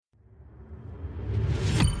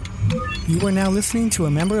You are now listening to a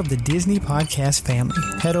member of the Disney Podcast family.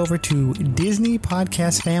 Head over to Disney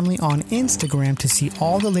Podcast Family on Instagram to see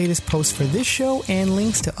all the latest posts for this show and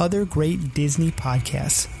links to other great Disney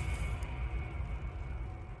podcasts.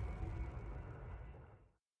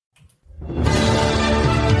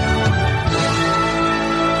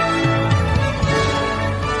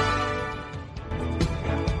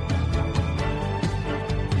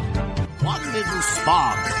 One little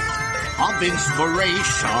spark of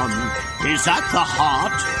inspiration is at the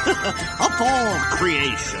heart of all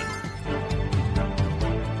creation.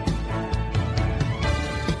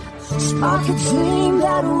 Spark a dream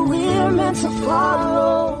that we're meant to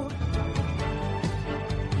follow.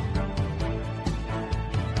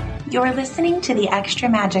 You're listening to the Extra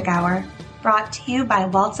Magic Hour, brought to you by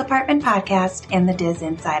Walt's Apartment Podcast and the Diz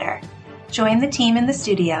Insider. Join the team in the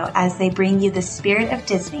studio as they bring you the spirit of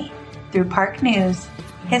Disney through park news,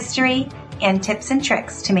 history, and tips and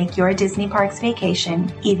tricks to make your Disney Parks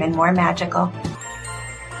vacation even more magical.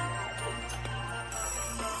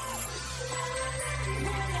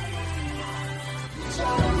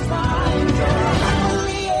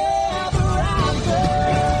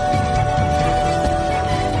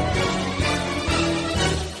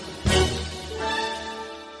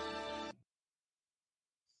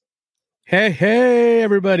 Hey,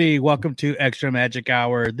 everybody. Welcome to Extra Magic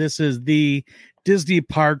Hour. This is the Disney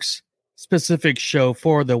Parks specific show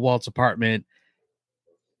for the Walt's Apartment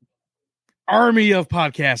army of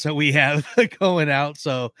podcasts that we have going out.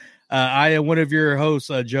 So I am one of your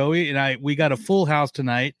hosts, Joey, and we got a full house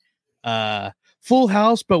tonight. Full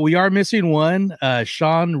house, but we are missing one.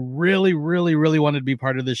 Sean really wanted to be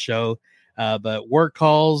part of this show, but work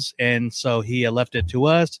calls, and so he left it to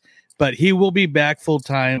us. But he will be back full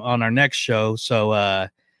time on our next show. So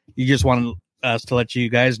you just want us to let you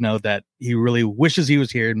guys know that he really wishes he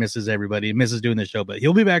was here and misses everybody, misses doing the show. But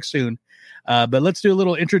he'll be back soon. But let's do a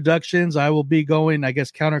little introductions. I will be going, I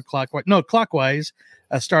guess, clockwise,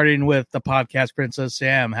 starting with the podcast princess,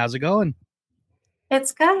 Sam. How's it going?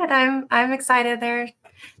 It's good. I'm excited.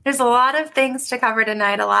 There's a lot of things to cover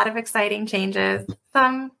tonight. A lot of exciting changes.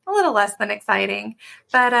 Some a little less than exciting,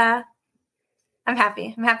 but I'm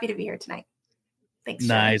happy. I'm happy to be here tonight. Thanks.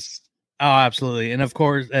 Nice. Oh, absolutely. And of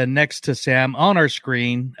course, next to Sam on our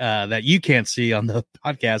screen that you can't see on the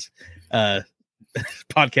podcast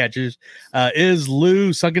podcatchers is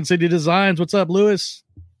Lou, Sunken City Designs. What's up, Lewis?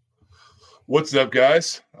 What's up,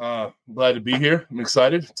 guys? Glad to be here. I'm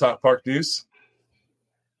excited to talk park news.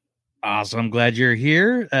 Awesome. Glad you're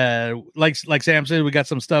here. Like Sam said, we got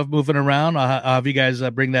some stuff moving around. I'll have you guys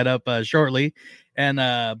bring that up shortly.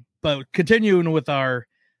 And but continuing with our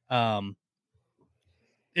I'm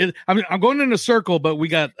going in a circle, but we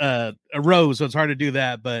got a row, so it's hard to do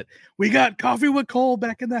that. But we got Coffee with Cole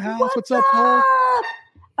back in the house. What's up, Cole?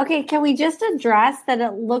 Okay, can we just address that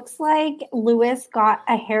it looks like Lewis got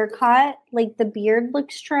a haircut, like the beard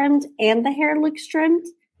looks trimmed and the hair looks trimmed?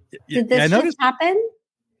 Did this just happen?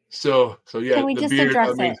 So yeah. Can we just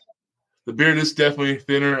address it? The beard is definitely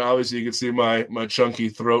thinner. Obviously, you can see my chunky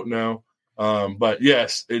throat now. But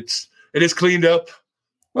yes, it is cleaned up.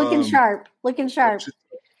 Looking sharp.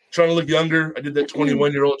 Trying to look younger. I did that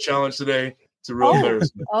 21-year-old challenge today. It's a real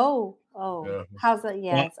embarrassment. Oh. Yeah. How's that?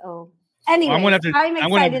 Yes. Anyway, I'm gonna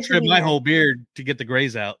have to trim my whole beard to get the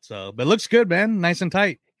grays out. So, but it looks good, man. Nice and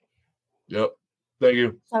tight. Yep. Thank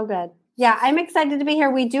you. So good. Yeah, I'm excited to be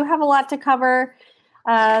here. We do have a lot to cover.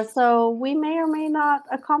 So we may or may not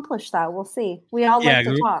accomplish that. We'll see. We all like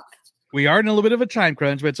to talk. We are in a little bit of a time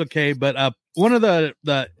crunch, but it's okay. But one of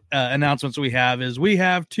the announcements we have is we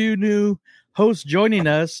have two new hosts joining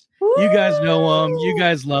us. Woo! You guys know them. You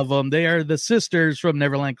guys love them. They are the sisters from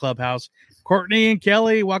Neverland Clubhouse. Courtney and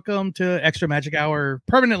Kelly, welcome to Extra Magic Hour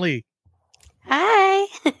permanently. Hi.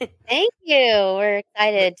 Thank you. We're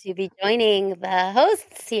excited to be joining the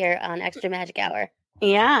hosts here on Extra Magic Hour.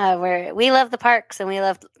 Yeah, we love the parks and we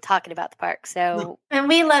love talking about the parks. So and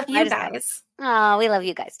we love you guys. Oh, we love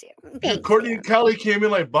you guys too. Dude, Courtney and Kelly came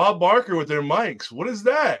in like Bob Barker with their mics. What is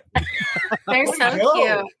that? They're so cute.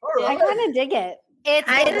 Right. I kind of dig it.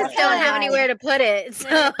 I just don't have anywhere to put it. So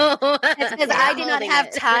it's because I do not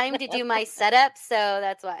have time to do my setup, so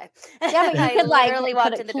that's why. Yeah, but you could literally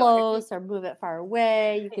put it close or move it far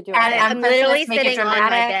away. You could do it. I'm literally sitting on my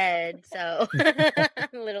bed, so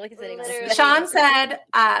I'm literally sitting on my bed. Sean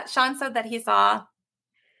said that he saw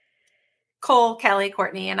Cole, Kelly,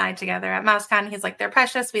 Courtney, and I together at MouseCon. He's like, they're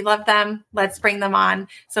precious. We love them. Let's bring them on.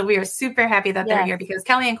 So we are super happy that they're here because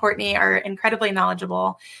Kelly and Courtney are incredibly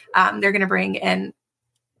knowledgeable. They're going to bring in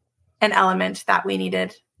an element that we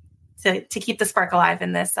needed to keep the spark alive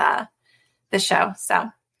in this show. So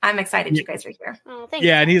I'm excited you guys are here. Oh, thanks.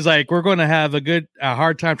 Yeah, and he's like, we're going to have a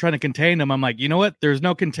hard time trying to contain them. I'm like, you know what? There's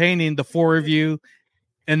no containing the four of you,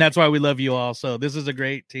 and that's why we love you all. So this is a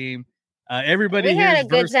great team. Everybody We here had a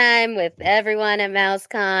good time with everyone at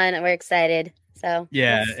MouseCon, and we're excited. So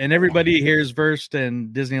yeah, and everybody here is versed in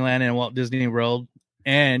Disneyland and Walt Disney World,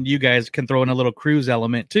 and you guys can throw in a little cruise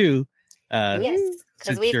element too. Yes,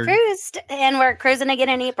 because we've you're... cruised, and we're cruising again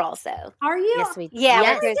in April. So are you? Yes, we. Yeah,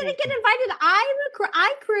 yes. I didn't get invited.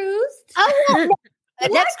 I cruised. Oh, well,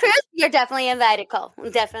 next cruise, you're definitely invited, Cole.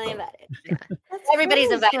 Definitely invited. Yeah. Everybody's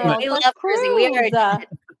cruise, invited. girl. We Let's love cruising. We cruise. are.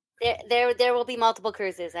 There will be multiple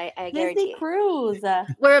cruises. I guarantee Disney you. cruise.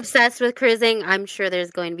 We're obsessed with cruising. I'm sure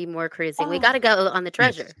there's going to be more cruising. We got to go on the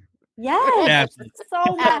Treasure. Yes.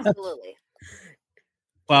 So absolutely.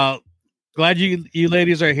 Well, glad you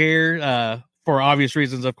ladies are here for obvious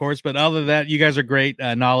reasons, of course. But other than that, you guys are great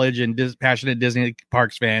knowledge and passionate Disney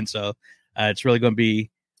Parks fans. So it's really going to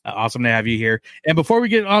be awesome to have you here. And before we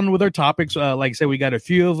get on with our topics, like I said, we got a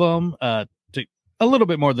few of them, a little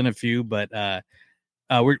bit more than a few, but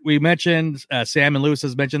we mentioned Sam and Lewis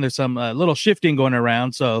has mentioned there's some little shifting going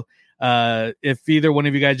around. So if either one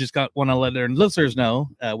of you guys just want to let their listeners know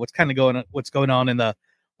what's going on in the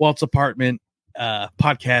Walt's Apartment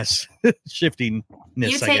podcast shifting.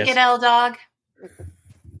 You take it, L Dog.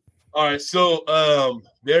 All right, so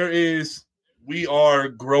we are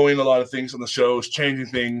growing a lot of things on the shows, changing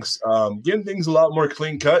things, getting things a lot more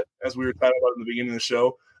clean cut, as we were talking about in the beginning of the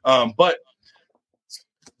show. But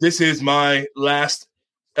this is my last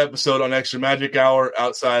episode on Extra Magic Hour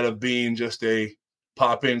outside of being just a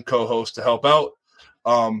pop-in co-host to help out.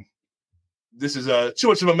 This is too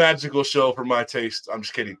much of a magical show for my taste. I'm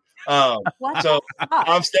just kidding. So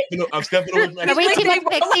I'm stepping away from Are we too much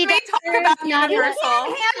pixie dust? You can't handle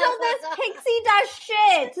this pixie dust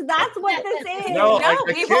shit. That's what this is. No,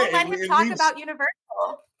 we won't let him talk about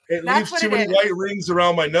Universal. It leaves too many white rings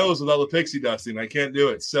around my nose with all the pixie dusting. I can't do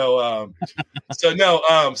it. So, so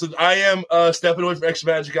I am stepping away from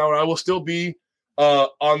Extra Magic Hour. I will still be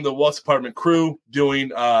on the Walt's Apartment crew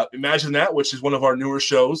doing Imagine That, which is one of our newer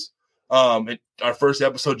shows. Our first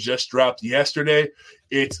episode just dropped yesterday.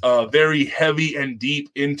 It's very heavy and deep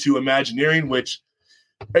into Imagineering, which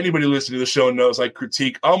anybody listening to the show knows I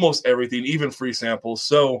critique almost everything, even free samples.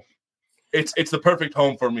 So it's the perfect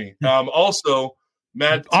home for me. Also,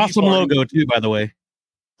 Mad awesome Tea logo too, by the way.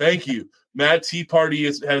 Thank you. Mad Tea Party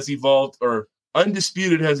has evolved, or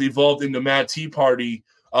Undisputed has evolved into Mad Tea Party,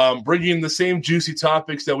 bringing the same juicy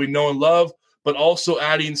topics that we know and love, but also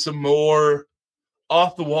adding some more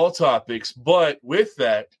off-the-wall topics. But with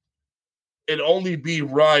that, it'd only be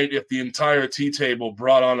right if the entire tea table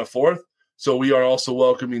brought on a fourth. So we are also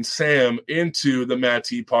welcoming Sam into the Mad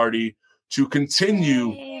Tea Party to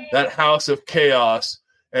continue that house of chaos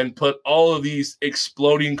and put all of these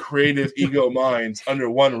exploding creative ego minds under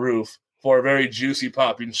one roof for a very juicy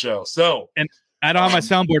popping show. So, and I don't have my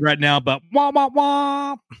soundboard right now, but wah wah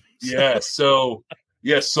wah. Yes. So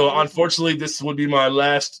unfortunately, this would be my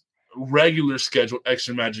last regular scheduled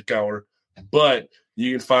Extra Magic Hour. But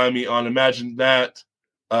you can find me on Imagine That,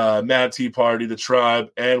 Mad Tea Party, The Tribe,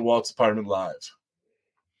 and Walt's Apartment Live.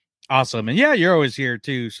 Awesome. And yeah, you're always here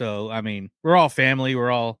too. So I mean, we're all family.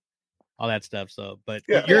 We're all that stuff. So, but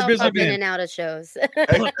you're busy in and out of shows.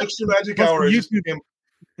 Extra Magic Hour is just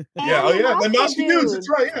and Mousky Dudes. That's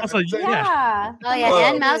right.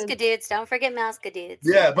 And Mousky Dudes. Don't forget Mousky Dudes.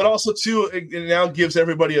 Yeah, but also too, it now gives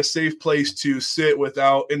everybody a safe place to sit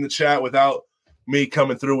in the chat without me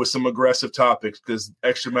coming through with some aggressive topics, because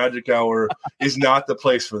Extra Magic Hour is not the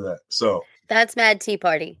place for that. So that's Mad Tea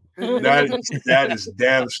Party. That is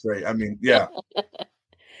damn straight. I mean, yeah.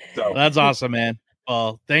 So that's awesome, man.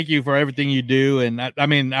 Well, thank you for everything you do. And I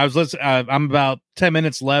mean, I was listening. I'm about 10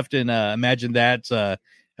 minutes left, and Imagine That's a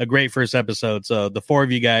great first episode. So the four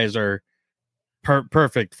of you guys are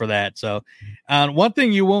perfect for that. So one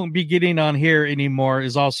thing you won't be getting on here anymore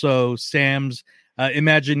is also Sam's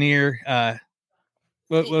Imagineer.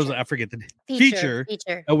 What was it? I forget the feature.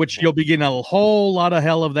 Which you'll be getting a whole lot of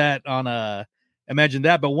hell of that on Imagine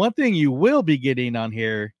That. But one thing you will be getting on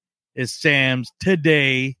here is Sam's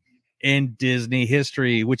Today in Disney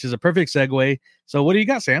History, which is a perfect segue. So what do you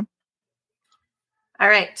got, Sam? All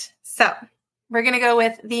right. So we're going to go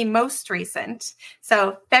with the most recent.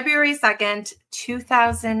 So February 2nd,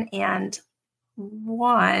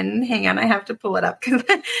 2001. Hang on. I have to pull it up because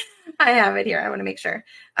I have it here. I want to make sure.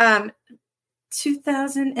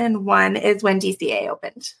 2001 is when DCA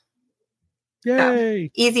opened. Yay.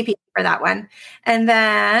 So, easy peasy for that one. And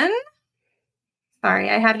then, sorry,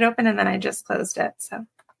 I had it open and then I just closed it. So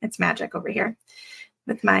it's magic over here.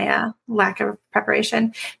 with my lack of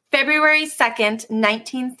preparation. February 2nd,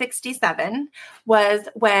 1967 was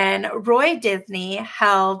when Roy Disney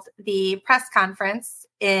held the press conference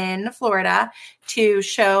in Florida to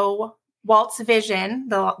show Walt's vision,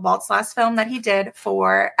 Walt's last film that he did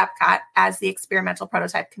for Epcot as the experimental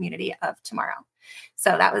prototype community of tomorrow.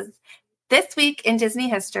 So that was this week in Disney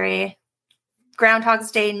history.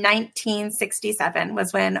 Groundhog's Day 1967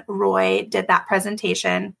 was when Roy did that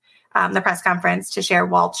presentation, the press conference to share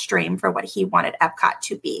Walt's dream for what he wanted Epcot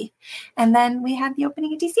to be. And then we had the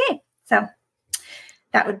opening of DCA. So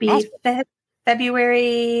that would be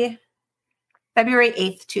February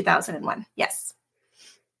 8th, 2001. Yes.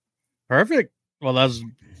 Perfect. Well, those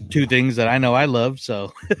two things that I know I love.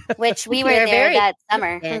 So, which we were there that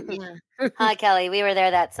summer. Hi, Kelly. We were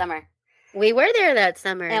there that summer. We were there that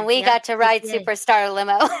summer. And we got to ride Superstar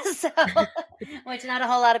Limo, which not a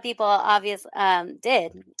whole lot of people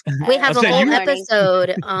did. We have a whole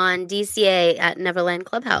episode on DCA at Neverland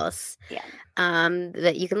Clubhouse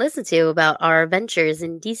that you can listen to about our adventures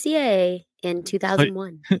in DCA in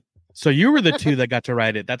 2001. So you were the two that got to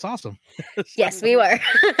ride it. That's awesome. Yes, we were.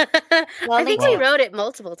 I think we rode it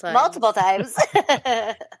multiple times.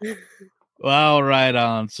 Well, right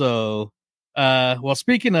on. So... well,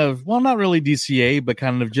 speaking of, not really DCA, but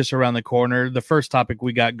kind of just around the corner, the first topic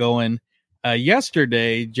we got going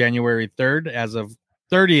yesterday, January 3rd, as of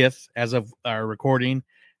 30th, as of our recording,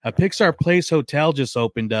 Pixar Place Hotel just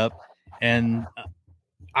opened up. And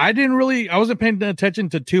I wasn't paying attention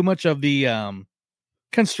to too much of the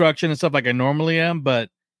construction and stuff like I normally am. But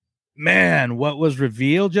man, what was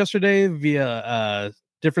revealed yesterday via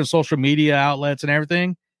different social media outlets and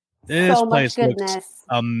everything. This so place much looks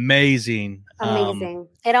amazing.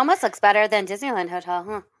 It almost looks better than Disneyland Hotel,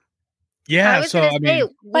 huh? Yeah, but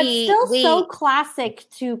still so classic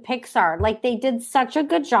to Pixar. Like they did such a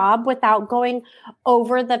good job without going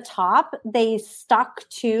over the top. They stuck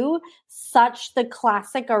to such the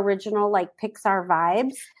classic original like Pixar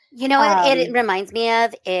vibes. You know what it reminds me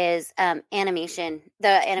of is animation,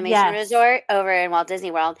 the animation resort over in Walt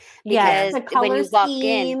Disney World. Because when you walk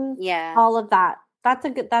in, all of that. That's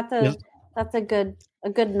a good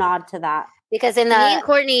nod to that. Because me and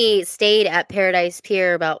Courtney stayed at Paradise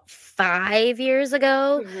Pier about 5 years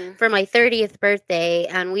ago for my 30th birthday,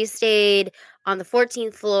 and we stayed on the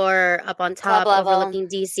 14th floor up on top overlooking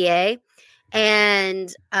DCA.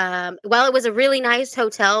 And while it was a really nice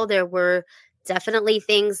hotel, there were definitely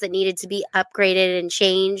things that needed to be upgraded and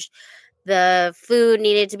changed. The food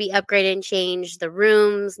needed to be upgraded and changed. The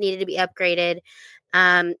rooms needed to be upgraded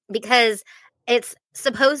because it's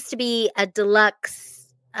supposed to be a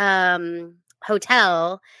deluxe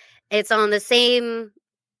hotel. It's on the same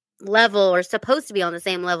level, or supposed to be on the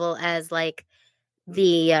same level as like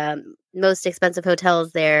the most expensive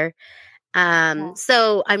hotels there.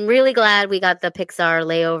 So I'm really glad we got the Pixar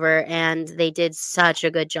layover, and they did such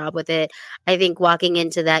a good job with it. I think walking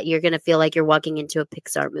into that, you're going to feel like you're walking into a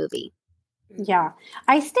Pixar movie. Yeah.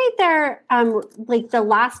 I stayed there like the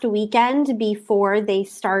last weekend before they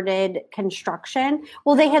started construction.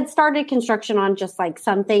 Well, they had started construction on just like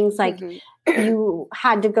some things like you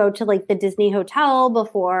had to go to like the Disney Hotel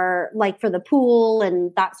before, like for the pool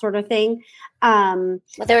and that sort of thing. But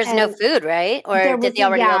there was no food, right? Or did they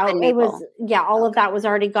already open Maple? All of that was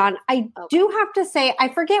already gone. I do have to say, I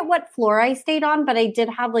forget what floor I stayed on, but I did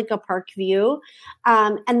have like a park view.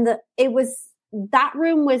 And that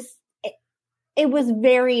room was, it was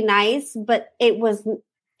very nice, but it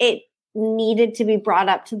needed to be brought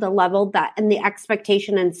up to the level that, and the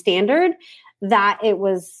expectation and standard that it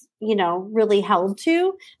was, really held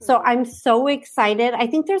to. So I'm so excited. I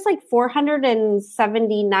think there's like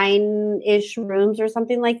 479-ish rooms or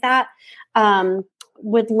something like that.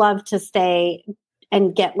 Would love to stay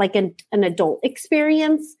and get like an adult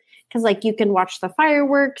experience. Cause like you can watch the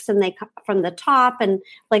fireworks and they come from the top, and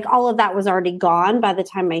like all of that was already gone by the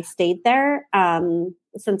time I stayed there,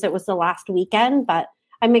 since it was the last weekend, but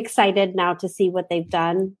I'm excited now to see what they've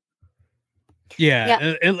done.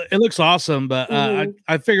 Yeah. It looks awesome, but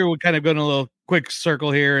I figure we'll kind of go in a little quick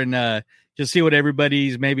circle here and just see what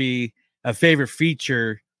everybody's maybe a favorite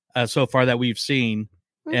feature so far that we've seen.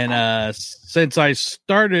 Okay. And since I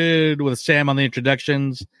started with Sam on the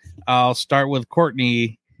introductions, I'll start with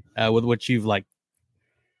Courtney. With what you've liked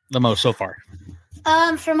the most so far?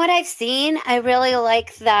 From what I've seen, I really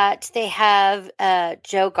like that they have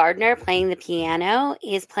Joe Gardner playing the piano.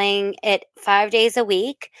 He's playing it 5 days a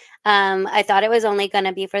week. I thought it was only going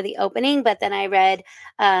to be for the opening, but then I read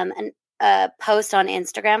a post on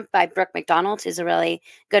Instagram by Brooke McDonald, who's a really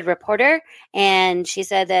good reporter. And she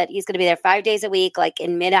said that he's going to be there 5 days a week, like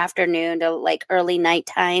in mid-afternoon to like early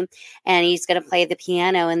nighttime. And he's going to play the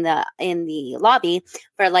piano in the lobby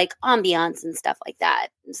for like ambiance and stuff like that.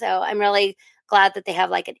 So I'm really glad that they have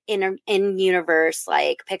like an in-universe,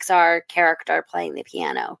 like Pixar character playing the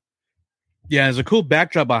piano. Yeah, there's a cool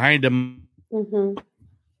backdrop behind him. Mm-hmm.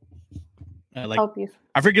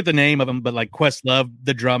 I forget the name of him, but like Questlove,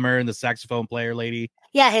 the drummer and the saxophone player lady.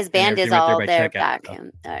 Yeah, his band is all right there back.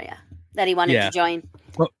 That he wanted to join.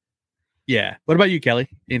 Well, yeah. What about you, Kelly?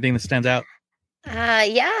 Anything that stands out?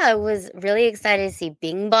 I was really excited to see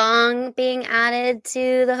Bing Bong being added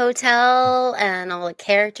to the hotel and all the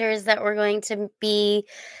characters that were going to be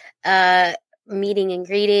meeting and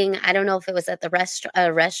greeting. I don't know if it was at the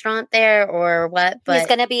restaurant there or what, but he's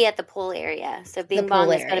going to be at the pool area. So Bing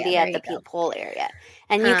Bong is going to be at the pool area,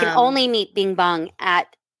 and you can only meet Bing Bong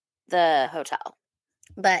at the hotel.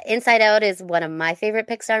 But Inside Out is one of my favorite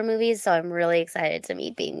Pixar movies, so I'm really excited to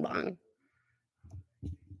meet Bing Bong.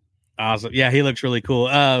 Awesome. Yeah, he looks really cool.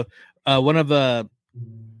 One of the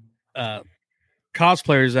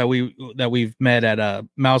cosplayers that we've met at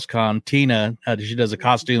MouseCon, Tina, she does the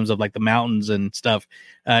costumes of like the mountains and stuff.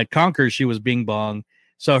 Conquer, she was Bing Bong.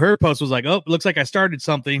 So her post was like, "Oh, looks like I started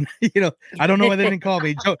something." I don't know why they didn't call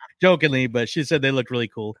me jokingly, but she said they looked really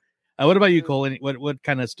cool. What about you, Cole? What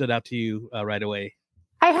kind of stood out to you right away?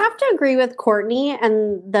 I have to agree with Courtney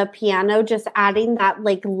and the piano, just adding that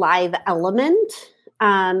like live element.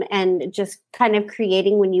 And just kind of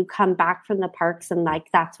creating when you come back from the parks and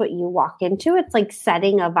like that's what you walk into. It's like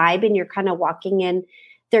setting a vibe and you're kind of walking in.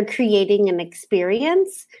 They're creating an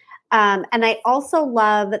experience. And I also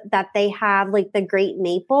love that they have like the Great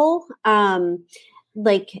Maple, and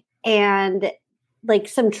like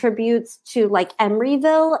some tributes to like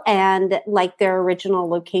Emeryville and like their original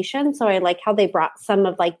location. So I like how they brought some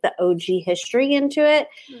of like the OG history into it.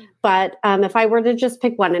 But if I were to just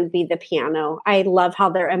pick one, it'd be the piano. I love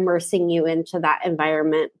how they're immersing you into that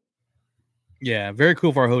environment. Yeah, very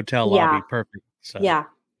cool for a hotel lobby. Perfect. So. Yeah.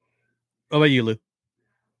 What about you, Lou?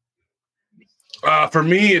 For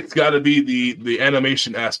me, it's got to be the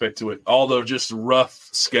animation aspect to it. All the just rough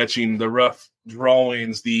sketching, the rough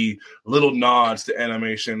drawings, the little nods to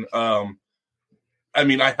animation. I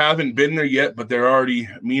mean, I haven't been there yet, but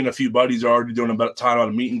me and a few buddies are already doing about time on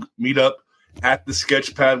a meet up at the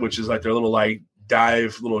sketch pad, which is like their little like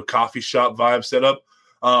little coffee shop vibe setup.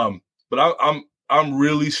 But I'm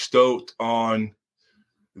really stoked on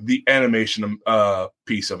the animation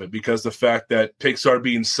piece of it, because the fact that Pixar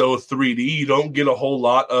being so 3D, you don't get a whole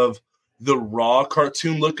lot of the raw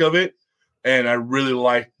cartoon look of it. And I really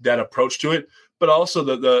like that approach to it, but also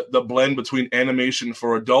the blend between animation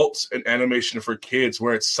for adults and animation for kids,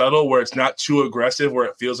 where it's subtle, where it's not too aggressive, where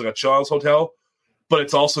it feels like a child's hotel, but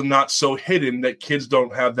it's also not so hidden that kids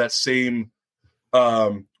don't have that same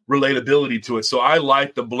relatability to it. So I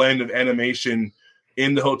like the blend of animation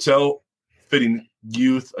in the hotel fitting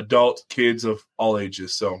youth, adult, kids of all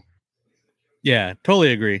ages. So yeah,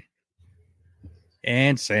 totally agree.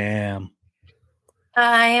 And Sam.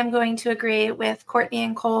 I am going to agree with Courtney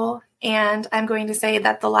and Cole, and I'm going to say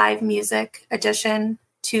that the live music addition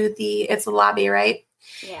to it's a lobby, right?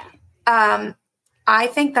 Yeah. I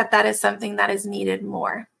think that is something that is needed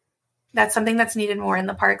more. That's something that's needed more in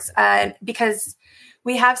the parks, because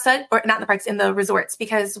we have not in the parks, in the resorts,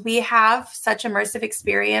 because we have such immersive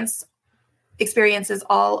experiences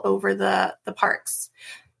all over the parks.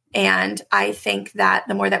 And I think that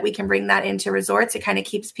the more that we can bring that into resorts, it kind of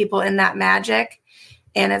keeps people in that magic.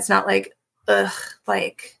 And it's not like,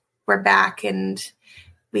 like we're back and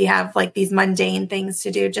we have like these mundane things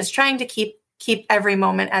to do. Just trying to keep every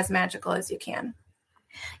moment as magical as you can.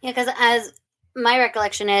 Yeah, because as my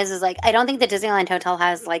recollection is like, I don't think the Disneyland Hotel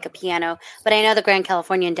has like a piano, but I know the Grand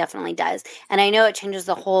Californian definitely does. And I know it changes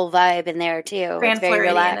the whole vibe in there too. Grand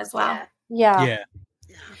Floridian as well. Yeah.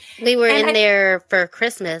 We were in there for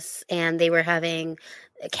Christmas, and they were having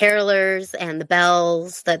carolers and the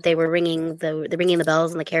bells that they were ringing the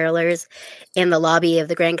bells and the carolers in the lobby of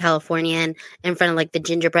the Grand Californian in front of like the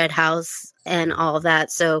gingerbread house and all of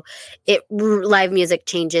that. So live music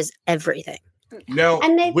changes everything. Now,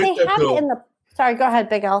 and they have it in the. Sorry, go ahead,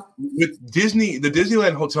 Big L. With Disney, the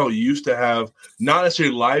Disneyland Hotel used to have not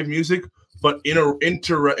necessarily live music, but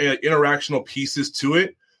interactional pieces to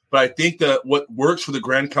it. But I think that what works for the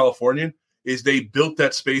Grand Californian is they built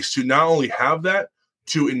that space to not only have that,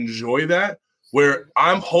 to enjoy that, where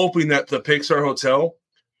I'm hoping that the Pixar Hotel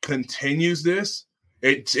continues this.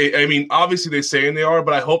 I mean, obviously they're saying they are,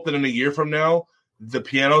 but I hope that in a year from now, the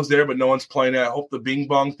piano's there, but no one's playing it. I hope the Bing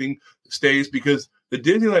Bong thing stays, because the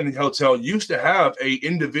Disneyland Hotel used to have a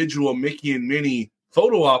individual Mickey and Minnie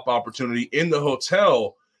photo op opportunity in the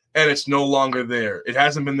hotel, and it's no longer there. It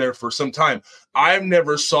hasn't been there for some time. I've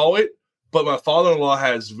never saw it, but my father-in-law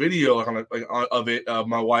has video of it,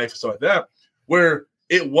 my wife, stuff like that, where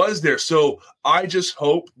it was there. So I just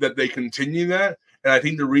hope that they continue that. And I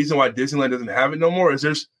think the reason why Disneyland doesn't have it no more is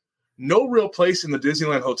there's no real place in the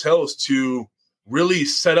Disneyland hotels to really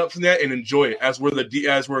set up for that and enjoy it. As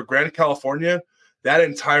we're Grand California, that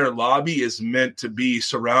entire lobby is meant to be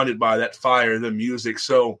surrounded by that fire, the music.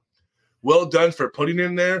 So well done for putting it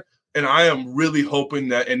in there. And I am really hoping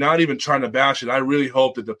that, and not even trying to bash it, I really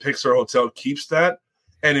hope that the Pixar Hotel keeps that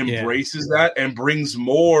and embraces that and brings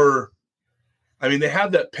more. I mean, they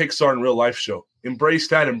have that Pixar in real life show. Embrace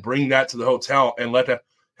that and bring that to the hotel and let that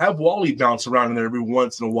have Wally bounce around in there every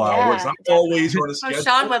once in a while. Where it's not always on a schedule.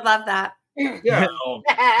 Sean would love that. Yeah.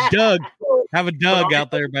 Doug. Have a Doug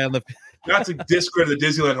out there by the. Not to discredit the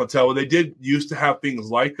Disneyland Hotel, but they did used to have things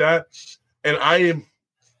like that. And I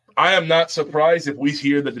am not surprised if we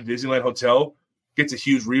hear that the Disneyland Hotel gets a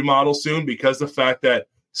huge remodel soon, because the fact that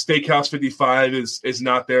Steakhouse 55 is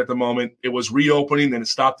not there at the moment. It was reopening, then it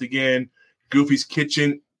stopped again. Goofy's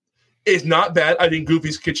Kitchen is not bad. I think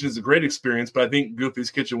Goofy's Kitchen is a great experience, but I think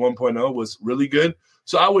Goofy's Kitchen 1.0 was really good.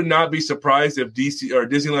 So I would not be surprised if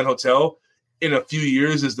Disneyland Hotel in a few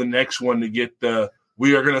years is the next one to get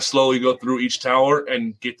we are going to slowly go through each tower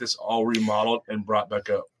and get this all remodeled and brought back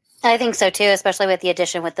up. I think so too, especially with the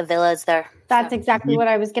addition with the villas there. That's exactly what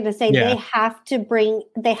I was going to say. Yeah.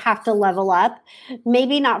 They have to level up.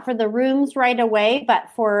 Maybe not for the rooms right away, but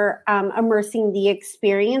for immersing the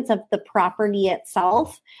experience of the property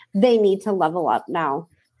itself, they need to level up now.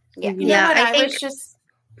 Yeah. You know what?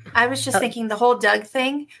 I was just thinking the whole Doug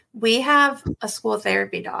thing. We have a school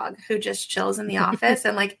therapy dog who just chills in the office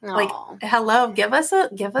and like hello, give us a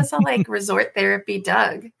like resort therapy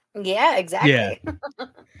Doug. Yeah, exactly. Yeah.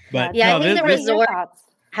 But I think the resorts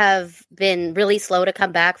have been really slow to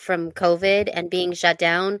come back from COVID and being shut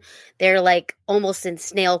down. They're like almost in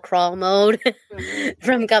snail crawl mode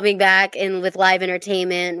from coming back, and with live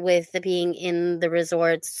entertainment, with the being in the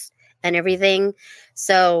resorts and everything.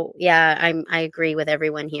 So yeah, I agree with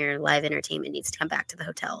everyone here. Live entertainment needs to come back to the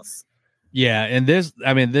hotels. Yeah, and this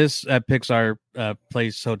Pixar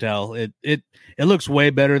Place Hotel, it looks way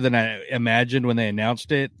better than I imagined when they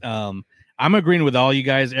announced it. I'm agreeing with all you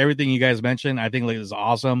guys. Everything you guys mentioned, I think is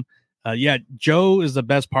awesome. Joe is the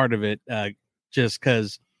best part of it, just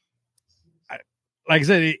because, like I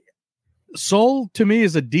said, Soul to me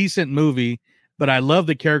is a decent movie, but I love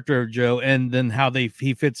the character of Joe, and then how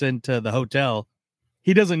he fits into the hotel.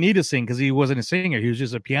 He doesn't need to sing because he wasn't a singer; he was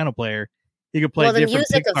just a piano player. He could play the different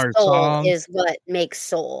music Pixar of Soul songs. is what makes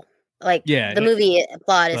Soul. Like the movie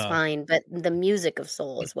plot is fine, but the music of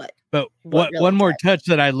Soul is what. But really one more touch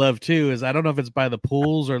that I love too is, I don't know if it's by the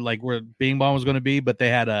pools or like where Bing Bong was going to be, but they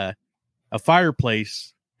had a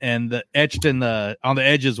fireplace, and the etched on the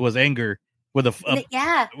edges was anger with a flame.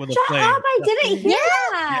 I didn't hear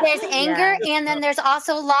that. There's anger, and then there's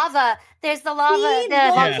also lava. There's the lava,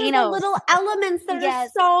 the volcanoes. The little elements that are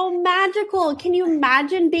so magical. Can you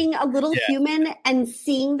imagine being a little human and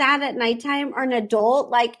seeing that at nighttime, or an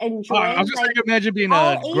adult like enjoying? I was just imagine being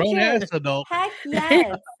a grown ass adult. Heck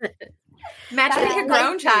yes. Imagine being a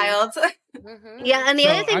grown child. Mm-hmm. Yeah, and the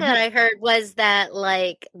other thing that I heard was that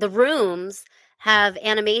like the rooms have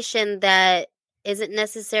animation that isn't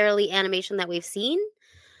necessarily animation that we've seen.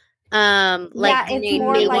 It's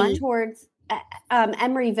more like towards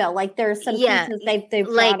Emeryville. Like there's some pieces they've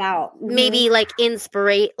brought out. Mm-hmm. Maybe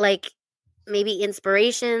maybe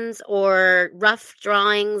inspirations or rough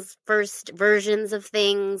drawings, first versions of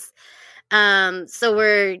things. So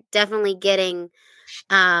we're definitely getting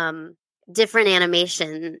different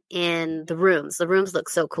animation in the rooms. The rooms look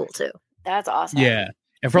so cool too. That's awesome. Yeah.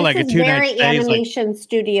 And for like a 2 night stay, animation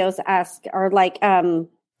studios-esque, or like the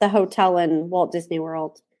hotel in Walt Disney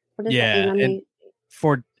World. What is and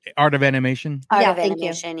for Art of Animation. Art of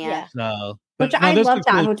Animation, yeah. So, which I loved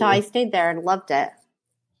that hotel. I stayed there and loved it.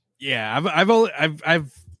 Yeah,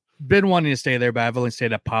 I've been wanting to stay there, but I've only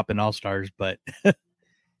stayed at Pop and All Stars. But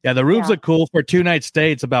yeah, the rooms look cool. For a 2 night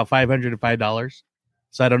stay, it's about $505.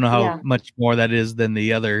 So I don't know how much more that is than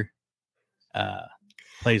the other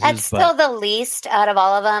places. That's still the least out of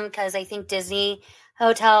all of them, because I think Disney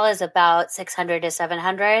Hotel is about $600 to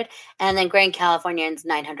 $700, and then Grand California is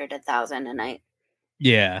 $900 to $1,000 a night.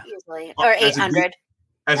 Yeah, usually, or $800.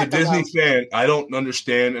 As a Disney fan, I don't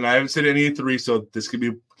understand, and I haven't seen any three, so this could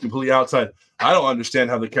be completely outside. I don't understand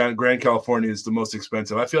how the Grand California is the most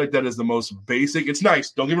expensive. I feel like that is the most basic. It's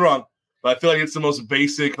nice, don't get me wrong, but I feel like it's the most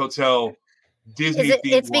basic hotel Disney themed.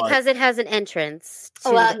 It's because it has an entrance.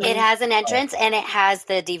 Well, it has an entrance and it has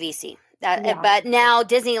the DVC. But now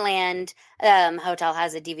Disneyland Hotel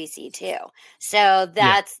has a DVC too. So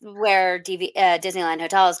that's where Disneyland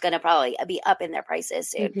Hotel is going to probably be up in their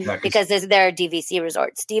prices soon because they're DVC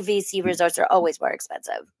resorts. DVC resorts are always more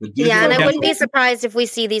expensive. Yeah, and I wouldn't be surprised if we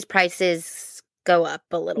see these prices go up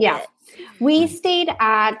a little bit. We stayed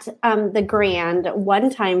at the Grand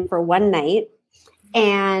one time for one night.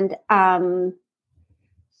 And I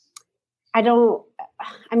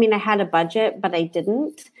had a budget, but I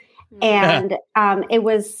didn't. And it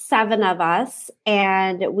was 7 of us,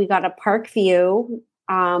 and we got a park view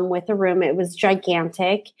with a room. It was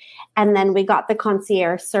gigantic. And then we got the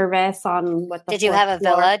concierge service on what the Did you have a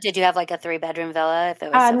villa? Did you have like a 3-bedroom villa? If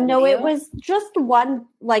it was no, it was just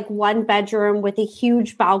one bedroom with a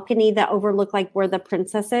huge balcony that overlooked like where the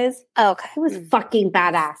princess is. Oh, okay. It was fucking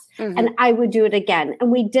badass. And I would do it again.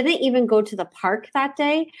 And we didn't even go to the park that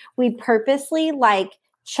day. We purposely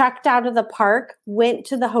checked out of the park, went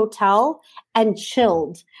to the hotel and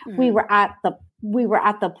chilled. We were at the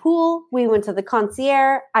pool. We went to the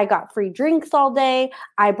concierge. I got free drinks all day.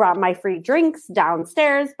 I brought my free drinks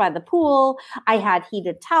downstairs by the pool. I had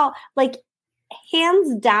heated towel.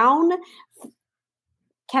 Hands down,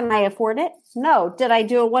 can I afford it? No. Did I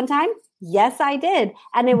do it one time? Yes, I did.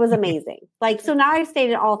 And it was amazing. So now I've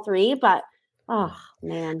stayed at all 3, but oh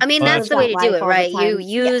man. I mean, that's the way to do it, right? You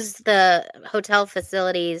use the hotel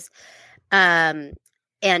facilities and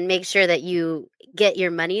make sure that you get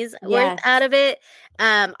your money's worth out of it.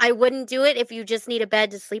 I wouldn't do it if you just need a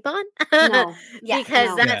bed to sleep on. No.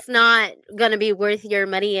 Because that's not going to be worth your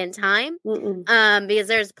money and time. Because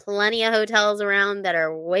there's plenty of hotels around that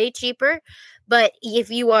are way cheaper. But if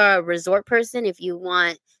you are a resort person, if you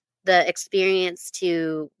want the experience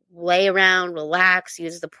to lay around, relax,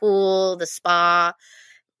 use the pool, the spa.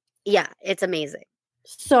 Yeah, it's amazing.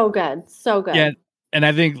 So good. So good. Yeah. And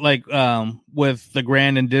I think with the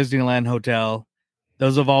Grand and Disneyland Hotel,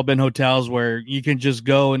 those have all been hotels where you can just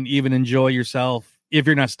go and even enjoy yourself if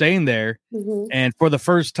you're not staying there. And for the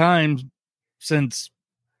first time since,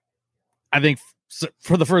 I think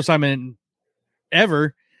for the first time in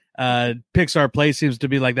ever, Pixar Place seems to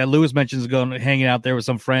be like that. Lewis mentions going hanging out there with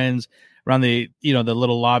some friends around the the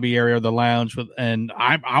little lobby area or the lounge and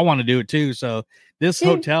I want to do it too. So this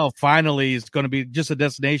hotel finally is going to be just a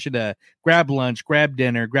destination to grab lunch, grab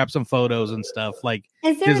dinner, grab some photos and stuff.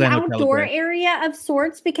 Is there an outdoor area of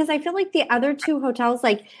sorts? Because I feel like the other 2 hotels,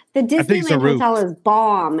 the Disneyland Hotel is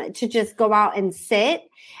bomb to just go out and sit.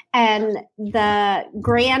 And the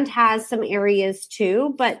Grand has some areas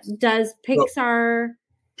too, but does Pixar...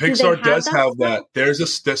 Pixar does have that. There's a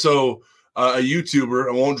YouTuber,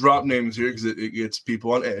 I won't drop names here because it gets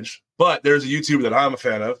people on edge, but there's a YouTuber that I'm a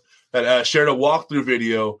fan of that shared a walkthrough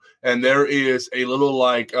video, and there is a little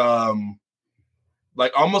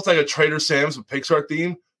almost like a Trader Sam's with Pixar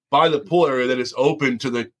theme by the pool area that is open to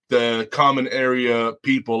the common area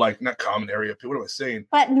people, not common area people. What am I saying?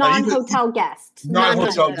 But non-hotel guests.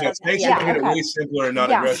 Non-hotel guests. Thanks for making it way simpler and not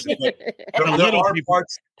aggressive. But there are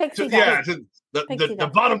parts. The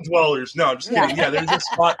bottom dwellers. No, just kidding. Yeah, there's a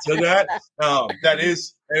spot to that. That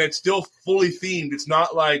is, and it's still fully themed. It's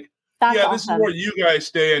not this is where you guys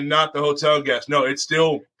stay and not the hotel guests. No, it's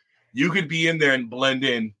still, you could be in there and blend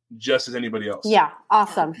in just as anybody else. Yeah,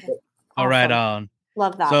 awesome. All right, on.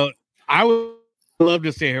 Love that. So I would love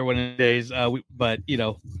to stay here one of the days, but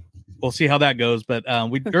we'll see how that goes. But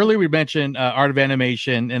earlier we mentioned Art of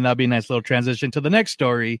Animation, and that'll be a nice little transition to the next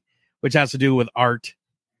story, which has to do with art.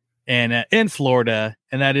 And in Florida,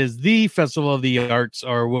 and that is the Festival of the Arts,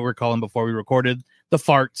 or what we're calling before we recorded, the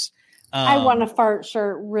Farts. I want a fart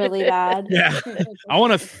shirt really bad. Yeah, I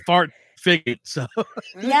want a fart figure. So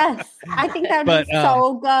yes, I think that would be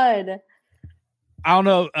so good. I don't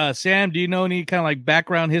know, Sam. Do you know any kind of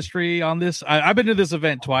background history on this? I've been to this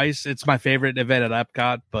event twice. It's my favorite event at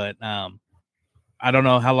Epcot, but I don't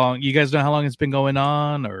know how long. You guys know how long it's been going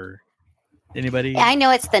on, or anybody? I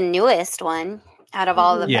know it's the newest one out of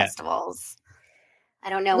all the festivals. I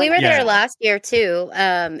don't know. We were there last year too,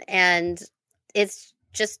 and it's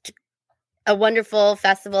just a wonderful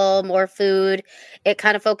festival. More food. It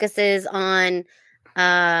kind of focuses on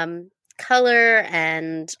color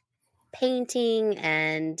and painting,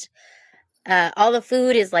 and all the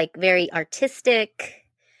food is very artistic.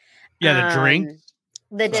 Yeah, the drinks.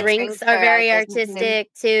 The drinks are very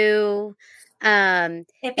artistic too. It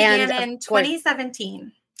began in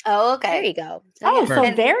 2017. Oh, okay. There you go. So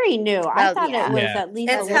very new. I thought it was at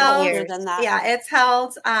least a little older than that. Yeah, it's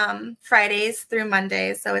held Fridays through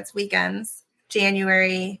Mondays, so it's weekends,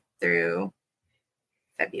 January through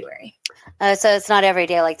February. So it's not every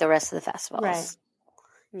day like the rest of the festivals. Right.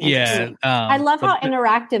 Yeah. I love how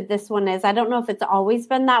interactive this one is. I don't know if it's always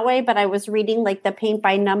been that way, but I was reading like the paint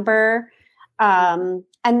by number. And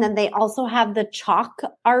then they also have the chalk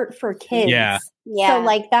art for kids. Yeah. So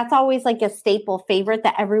like that's always like a staple favorite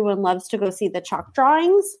that everyone loves to go see the chalk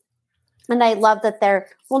drawings. And I love that they're,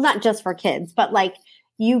 well, not just for kids, but like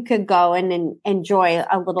you could go and enjoy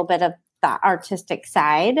a little bit of the artistic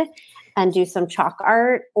side and do some chalk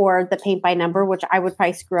art or the paint by number, which I would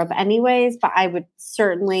probably screw up anyways, but I would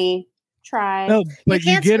certainly try. No, but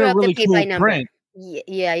you get a really cool print.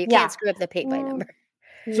 Yeah, you can't screw up the paint by number.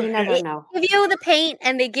 You never know. They give you the paint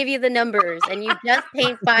and they give you the numbers, and you just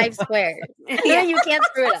paint 5 squares. You can't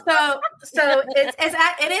screw it up. So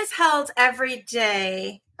it is held every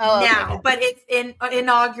day now, but it's in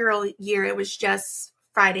inaugural year. It was just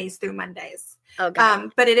Fridays through Mondays. Okay.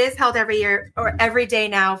 But it is held every year or every day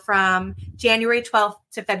now from January 12th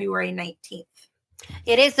to February 19th.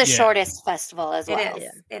 It is the shortest festival as well.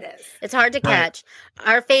 It is. It's hard to catch.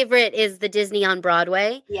 Our favorite is the Disney on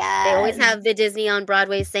Broadway. Yeah. They always have the Disney on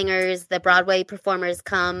Broadway singers. The Broadway performers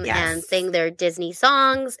come and sing their Disney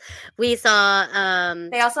songs. We saw...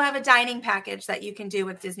 they also have a dining package that you can do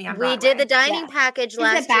with Disney on Broadway. We did the dining package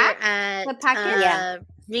last year at the package?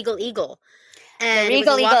 Regal Eagle. And the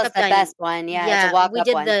Regal Eagle is the best one. Yeah, it's a walk-up we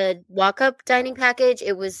did one. the walk-up dining package.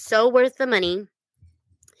 It was so worth the money.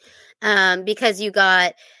 Because you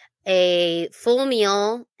got a full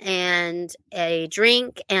meal and a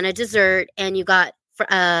drink and a dessert, and you got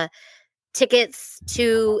tickets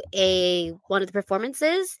to one of the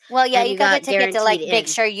performances. Well, yeah, you got a ticket to like make in.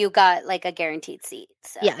 sure you got like a guaranteed seat.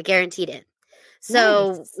 So. Yeah, guaranteed in.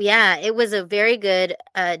 So it was a very good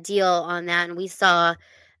deal on that, and we saw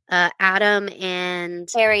Adam and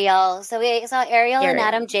Ariel. So we saw Ariel and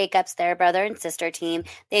Adam Jacobs, their brother and sister team.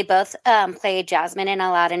 They both played Jasmine and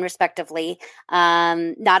Aladdin respectively.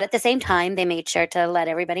 Not at the same time. They made sure to let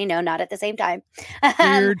everybody know not at the same time.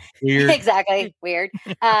 Weird. Exactly. Weird.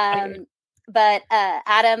 But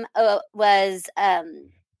Adam was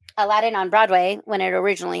Aladdin on Broadway when it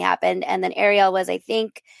originally happened. And then Ariel was, I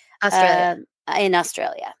think, Australia. In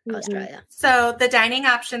Australia. Mm-hmm. Australia. So the dining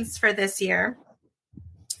options for this year,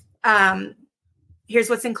 here's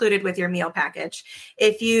what's included with your meal package.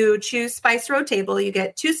 If you choose Spice Road Table, you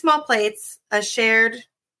get 2 small plates, a shared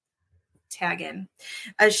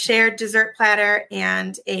dessert platter,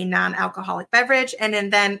 and a non-alcoholic beverage.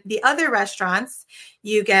 And then the other restaurants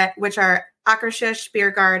you get, which are Akershus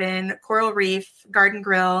Beer Garden, Coral Reef, Garden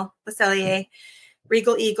Grill, Le Cellier,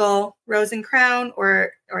 Regal Eagle, Rose and Crown,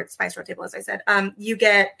 or Spice Road Table, as I said. You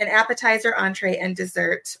get an appetizer, entree, and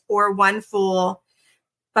dessert, or one full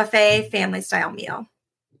buffet family style meal,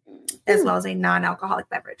 as well as a non-alcoholic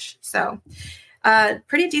beverage. So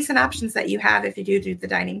pretty decent options that you have if you do the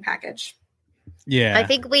dining package. Yeah. I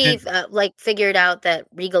think we've figured out that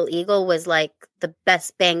Regal Eagle was like the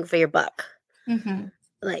best bang for your buck. Mm-hmm.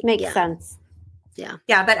 Like makes sense. Yeah,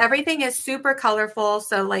 but everything is super colorful.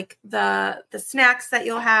 So like the snacks that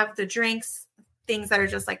you'll have, the drinks, things that are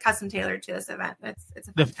just like custom tailored to this event. It's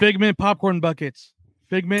the Figment popcorn buckets.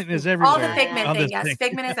 Figment is everywhere. All the Figment thing, yes.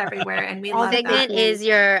 Figment is everywhere, and we love Figment that. is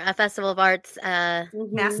your Festival of Arts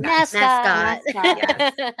mascot.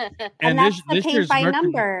 Yes. And that's the paint by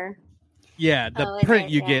number. Yeah, the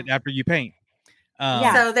print you get after you paint.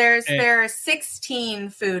 So there are 16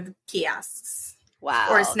 food kiosks. Wow.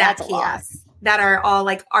 Or snack kiosks that are all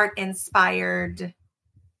like art inspired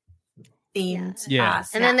themed.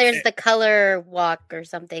 And then there's the color walk or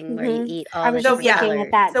something where you eat all the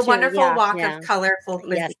colors. The wonderful walk of colorful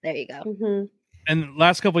cuisine. Yes, there you go. Mm-hmm. And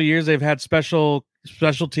last couple of years, they've had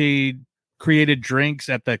specialty created drinks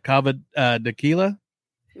at the Cava Tequila.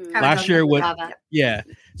 Last year was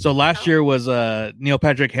So last year was Neil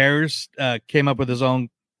Patrick Harris came up with his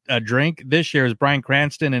own drink. This year is Bryan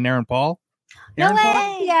Cranston and Aaron Paul. No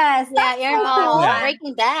way! Yes, Aaron Paul, Yeah.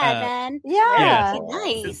 Breaking Bad, man. Yeah,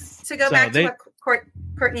 nice. To go back to what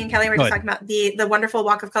Courtney and Kelly were just talking about, the wonderful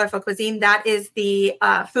walk of colorful cuisine. That is the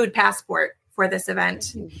food passport for this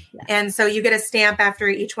event, and so you get a stamp after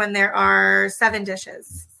each one. There are 7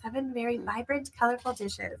 dishes, 7 very vibrant, colorful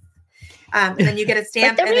dishes, and then you get a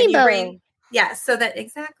stamp, like the and rainbow. then you bring. Yes, so that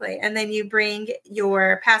exactly. And then you bring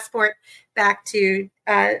your passport back to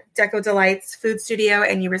Deco Delight's food studio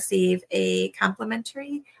and you receive a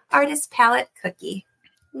complimentary artist palette cookie.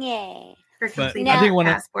 Yay. For completing I think your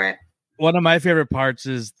passport. One of my favorite parts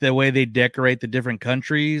is the way they decorate the different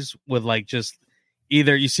countries with like just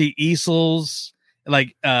either you see easels,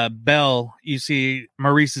 like Belle, you see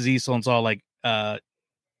Maurice's easel and it's all like a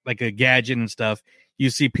gadget and stuff. You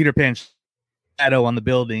see Peter Pan shadow on the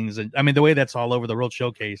buildings, and I mean the way that's all over the World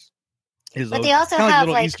Showcase is. But they also have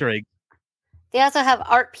little Easter eggs. They also have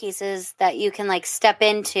art pieces that you can like step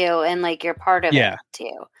into and like you're part of it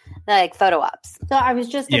too, like photo ops. So I was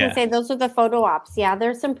just going to say those are the photo ops. Yeah,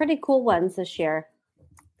 there's some pretty cool ones this year.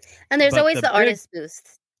 And there's always the artist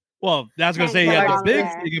booth. Well, I was going to say, the big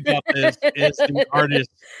thing about this is the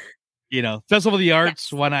artists. Festival of the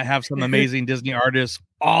Arts. Why not have some amazing Disney artists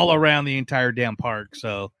all around the entire damn park?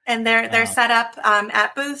 So, and they're set up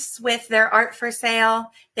at booths with their art for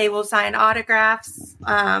sale. They will sign autographs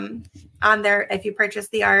on there if you purchase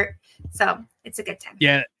the art. So it's a good time.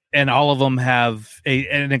 Yeah, and all of them have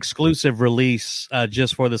an exclusive release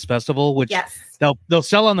just for this festival, which they'll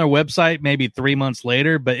sell on their website maybe 3 months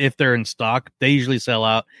later. But if they're in stock, they usually sell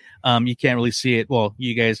out. You can't really see it. Well,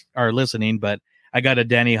 you guys are listening, but I got a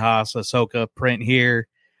Danny Haas Ahsoka print here.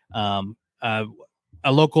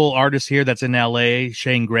 A local artist here that's in LA,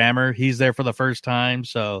 Shane Grammer. He's there for the first time.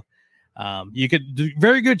 So you could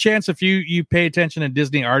very good chance if you pay attention to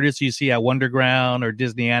Disney artists you see at Wonderground or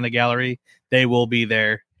Disneyana Gallery, they will be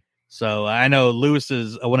there. So I know Lewis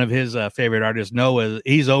is one of his favorite artists. Noah,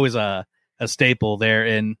 he's always a staple there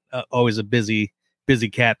and always a busy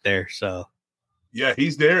cat there. So yeah,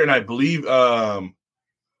 he's there. And I believe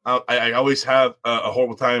I always have a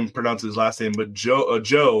horrible time pronouncing his last name, but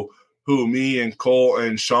Joe, who me and Cole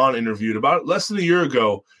and Sean interviewed about less than a year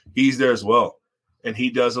ago, he's there as well. And he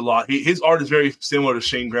does a lot. His art is very similar to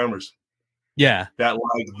Shane Grammer's. Yeah. That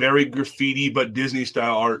like very graffiti, but Disney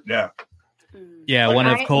style art. Yeah. Yeah. One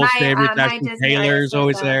of Cole's favorites, Ashton Taylor, is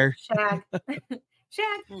always there. Shag.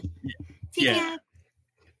 Yeah.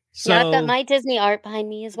 So I've got my Disney art behind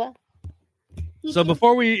me as well. So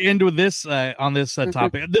before we end with this on this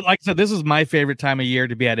topic, like I said, this is my favorite time of year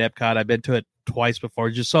to be at Epcot. I've been to it twice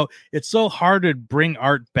before. It's so hard to bring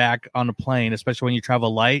art back on a plane, especially when you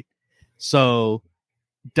travel light. So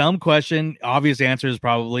dumb question, obvious answer is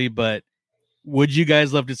probably, but would you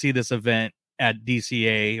guys love to see this event at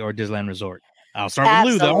DCA or Disneyland Resort? I'll start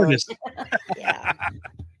with Lou, the artist.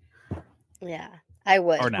 Yeah, I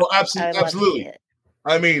would. Well, absolutely.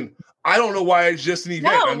 I mean, I don't know why it's just an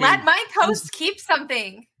event. No, let my host keep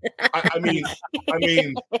something. I mean,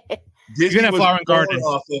 Disney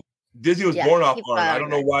was born off art. I don't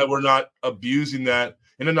know why we're not abusing that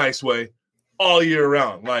in a nice way all year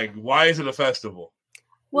round. Like, why is it a festival?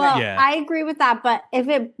 Well, I agree with that. But if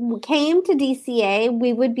it came to DCA,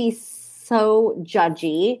 we would be so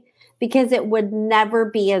judgy because it would never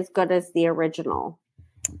be as good as the original.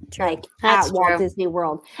 True. Like at Walt Disney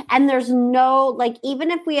World. And there's no, like, even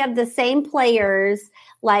if we have the same players,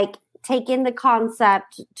 like taking the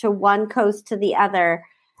concept to one coast to the other,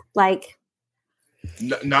 like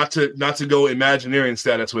not to go Imagineering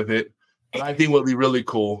status with it, but I think what would be really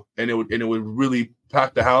cool and it would really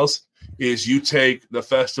pack the house is you take the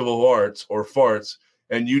Festival of Arts or Farts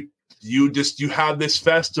and you have this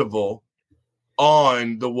festival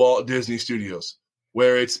on the Walt Disney Studios.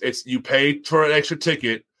 Where it's you pay for an extra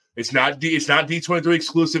ticket. It's not D23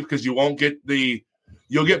 exclusive because you'll get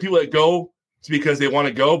people that go because they want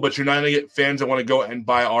to go, but you're not gonna get fans that want to go and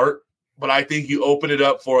buy art. But I think you open it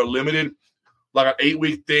up for a limited, like an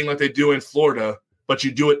 8-week thing like they do in Florida, but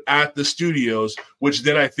you do it at the studios, which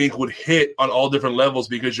then I think would hit on all different levels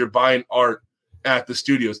because you're buying art at the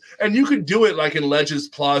studios. And you could do it like in Legends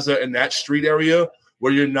Plaza in that street area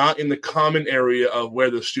where you're not in the common area of where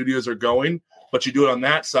the studios are going. But you do it on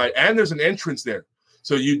that side, and there's an entrance there.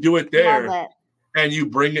 So you do it there, and you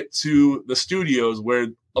bring it to the studios where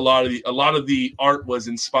a lot of the art was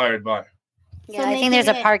inspired by. Yeah, so I think there's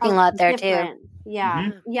a parking lot there too.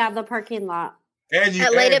 Yeah, the parking lot. And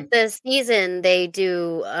late up the season, they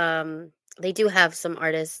do have some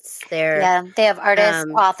artists there. Yeah, they have artists,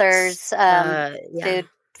 authors, food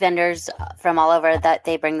vendors from all over that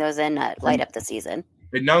they bring those in light up the season.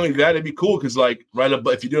 And not only that, it'd be cool because like right up,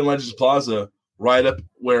 if you're doing Legends Plaza. Right up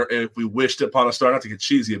where if we wished upon a star, not to get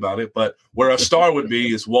cheesy about it, but where a star would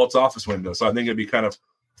be is Walt's office window. So I think it'd be kind of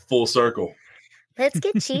full circle. Let's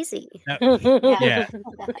get cheesy. Yeah.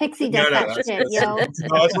 Pixie does that shit, yo.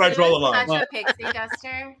 That's where I draw the line. Such a pixie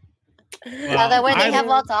duster. Although when they have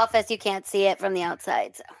Walt's office, you can't see it from the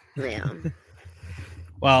outside. So. Yeah.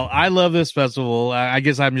 Well, I love this festival. I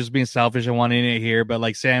guess I'm just being selfish and wanting it here, but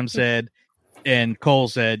like Sam said, and Cole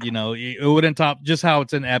said, it wouldn't top just how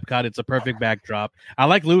it's in Epcot. It's a perfect backdrop. I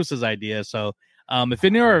like Lewis's idea. So if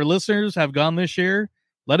any of our listeners have gone this year,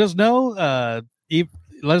 let us know.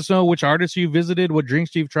 Let us know which artists you visited, what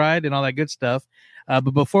drinks you've tried, and all that good stuff.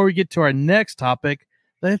 But before we get to our next topic,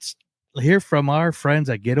 let's hear from our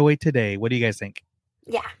friends at Getaway Today. What do you guys think?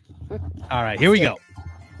 Yeah. All right, here we go.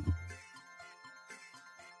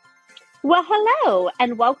 Well, hello,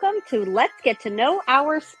 and welcome to Let's Get to Know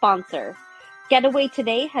Our Sponsor. Getaway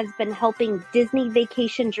Today has been helping Disney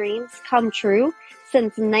vacation dreams come true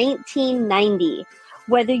since 1990.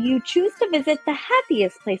 Whether you choose to visit the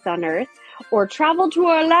happiest place on earth or travel to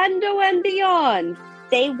Orlando and beyond,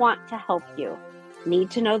 they want to help you.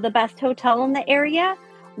 Need to know the best hotel in the area?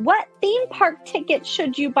 What theme park ticket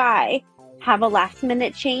should you buy? Have a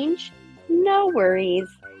last-minute change? No worries.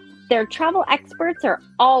 Their travel experts are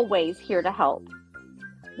always here to help.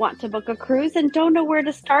 Want to book a cruise and don't know where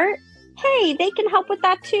to start? Hey, they can help with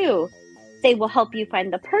that too. They will help you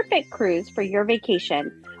find the perfect cruise for your vacation,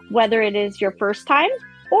 whether it is your first time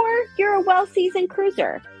or you're a well-seasoned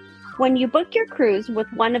cruiser. When you book your cruise with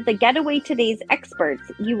one of the Getaway Today's experts,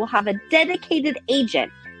 you will have a dedicated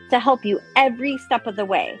agent to help you every step of the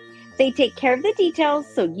way. They take care of the details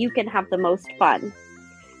so you can have the most fun.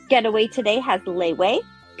 Getaway Today has layaway,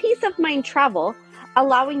 peace of mind travel,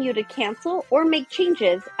 allowing you to cancel or make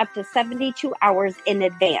changes up to 72 hours in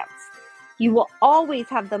advance. You will always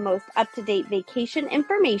have the most up-to-date vacation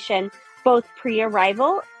information, both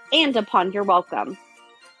pre-arrival and upon your welcome.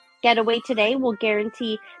 Getaway Today will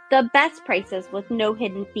guarantee the best prices with no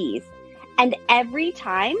hidden fees. And every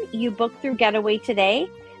time you book through Getaway Today,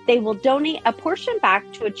 they will donate a portion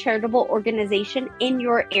back to a charitable organization in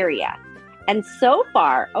your area. And so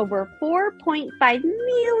far, over $4.5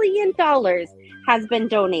 million has been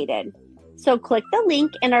donated. So click the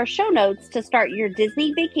link in our show notes to start your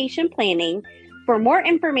Disney vacation planning for more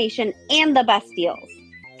information and the best deals.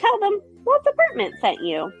 Tell them Walt's Apartment sent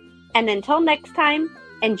you. And until next time,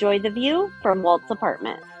 enjoy the view from Walt's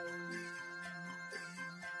Apartment.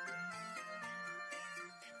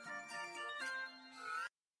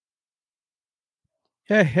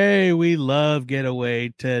 Hey, we love Getaway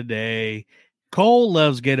Today. Cole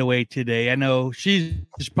loves Getaway Today. I know she's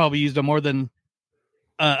probably used them more than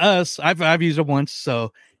us. I've used them once.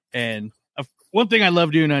 So, and one thing I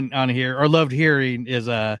love doing on here, or loved hearing, is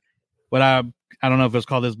what I don't know if it's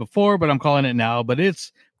called this before, but I'm calling it now. But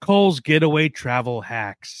it's Cole's Getaway Travel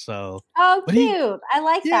Hacks. So, oh, cute! I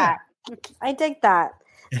like that. I dig that.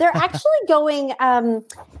 They're actually going.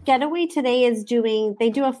 Getaway Today is doing. They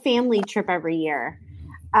do a family trip every year.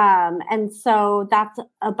 And so that's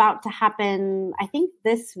about to happen, I think,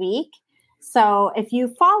 this week. So if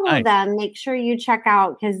you follow them, make sure you check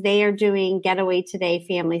out, because they are doing Getaway Today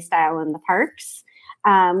family style in the parks,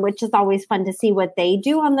 which is always fun to see what they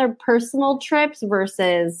do on their personal trips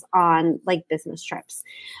versus on like business trips.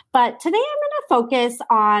 But today I'm going to focus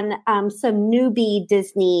on some newbie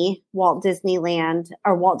Walt Disneyland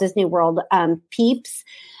or Walt Disney World peeps.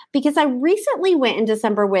 Because I recently went in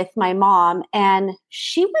December with my mom and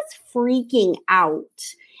she was freaking out.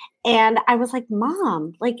 And I was like,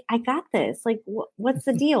 Mom, like, I got this. Like, what's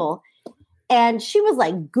the deal? And she was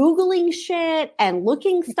like Googling shit and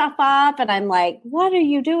looking stuff up. And I'm like, what are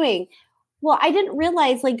you doing? Well, I didn't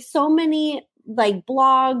realize like so many like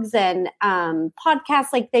blogs and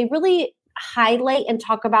podcasts, like they really highlight and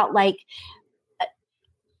talk about like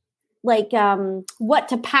what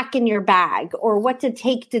to pack in your bag or what to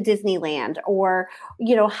take to Disneyland or,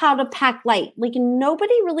 you know, how to pack light. Like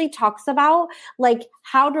nobody really talks about like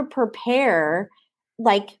how to prepare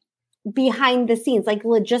like behind the scenes, like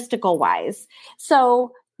logistical wise.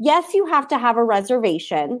 So yes, you have to have a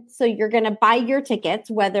reservation. So you're going to buy your tickets,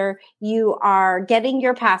 whether you are getting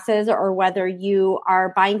your passes or whether you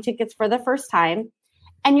are buying tickets for the first time.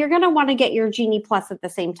 And you're going to want to get your Genie Plus at the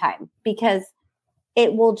same time, because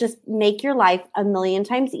it will just make your life a million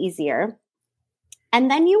times easier. And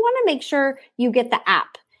then you want to make sure you get the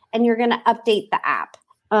app, and you're going to update the app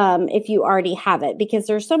if you already have it, because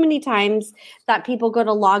there's so many times that people go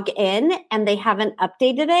to log in and they haven't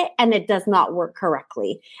updated it and it does not work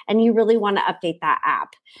correctly. And you really want to update that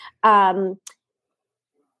app.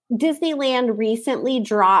 Disneyland recently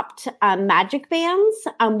dropped magic bands.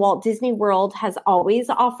 Walt Disney World has always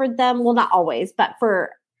offered them. Well, not always, but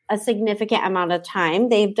for a significant amount of time,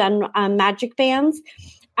 they've done magic bands.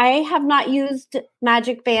 I have not used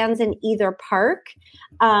magic bands in either park.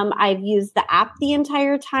 I've used the app the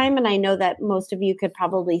entire time, and I know that most of you could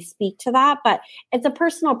probably speak to that, but it's a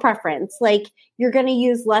personal preference. Like you're going to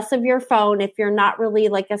use less of your phone. If you're not really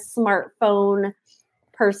like a smartphone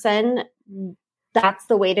person, that's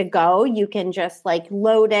the way to go. You can just like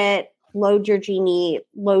load it, load your Genie,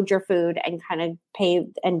 load your food, and kind of pay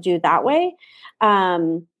and do that way.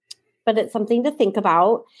 But it's something to think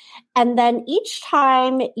about. And then each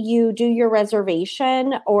time you do your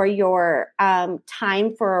reservation or your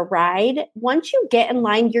time for a ride, once you get in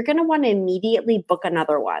line, you're going to want to immediately book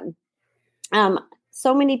another one.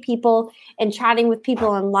 so many people and chatting with people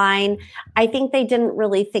online. I think they didn't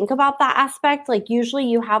really think about that aspect. Like usually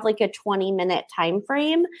you have like a 20-minute time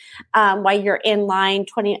frame while you're in line.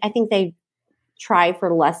 I think they try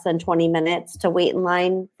for less than 20 minutes to wait in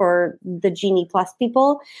line for the Genie Plus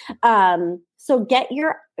people. So get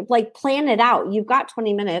plan it out. You've got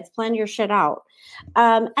 20 minutes, plan your shit out.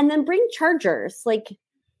 And then bring chargers. Like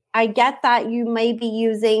I get that you may be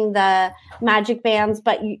using the Magic Bands,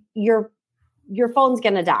 but your phone's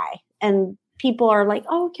going to die. And people are like,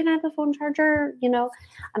 oh, can I have a phone charger?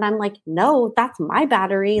 And I'm like, no, that's my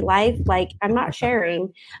battery life. Like I'm not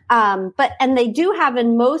sharing. And they do have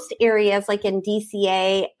in most areas, like in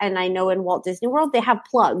DCA, and I know in Walt Disney World, they have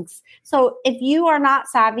plugs. So if you are not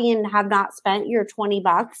savvy and have not spent your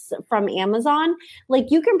 $20 from Amazon,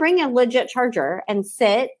 like you can bring a legit charger and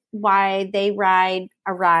sit while they ride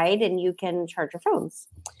a ride and you can charge your phones.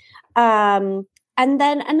 And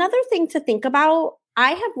then another thing to think about,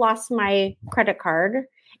 I have lost my credit card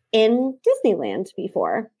in Disneyland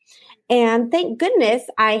before. And thank goodness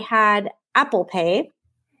I had Apple Pay.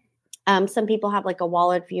 Some people have like a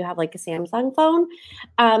wallet if you have like a Samsung phone.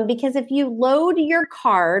 Because if you load your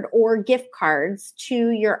card or gift cards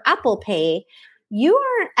to your Apple Pay, you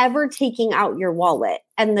aren't ever taking out your wallet.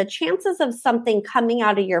 And the chances of something coming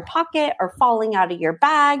out of your pocket or falling out of your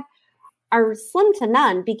bag are slim to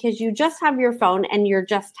none because you just have your phone and you're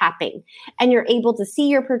just tapping and you're able to see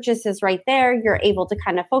your purchases right there. You're able to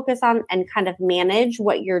kind of focus on and kind of manage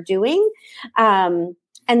what you're doing. And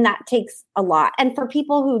that takes a lot. And for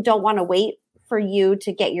people who don't want to wait for you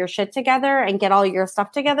to get your shit together and get all your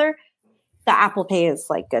stuff together, the Apple Pay is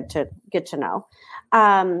like good to know.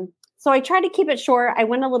 So I try to keep it short. I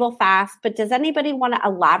went a little fast, but does anybody want to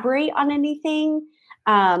elaborate on anything?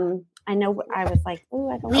 I know I was like, oh,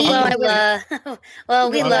 I don't know.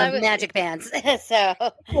 We love Magic Bands. So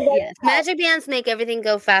yes, Magic Bands make everything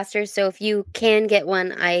go faster. So if you can get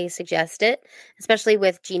one, I suggest it, especially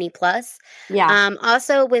with Genie Plus. Yeah.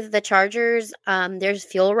 Also with the chargers, there's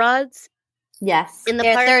fuel rods. Yes. In the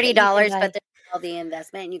They're park, $30, but there's all the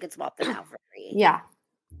investment and you can swap them out for free. Yeah.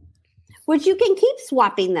 Which you can keep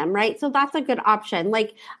swapping them, right? So that's a good option.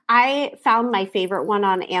 Like I found my favorite one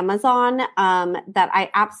on Amazon that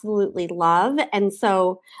I absolutely love. And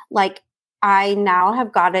so like I now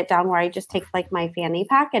have got it down where I just take like my fanny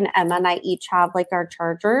pack and Emma and I each have like our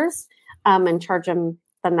chargers and charge them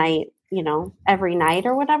the night, every night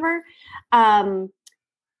or whatever.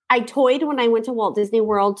 I toyed when I went to Walt Disney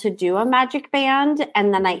World to do a Magic Band.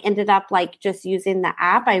 And then I ended up like just using the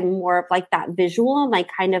app. I'm more of like that visual and I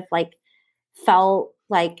kind of like felt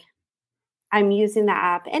like I'm using the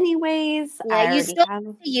app anyways. Yeah, you still have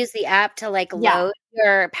to use the app to like load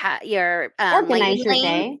your organize your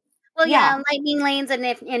day. Well, lightning lanes, and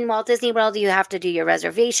if in Walt Disney World, you have to do your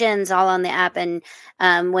reservations all on the app. And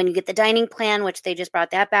when you get the dining plan, which they just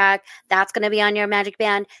brought that back, that's going to be on your Magic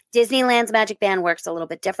Band. Disneyland's Magic Band works a little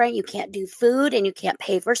bit different. You can't do food and you can't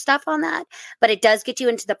pay for stuff on that, but it does get you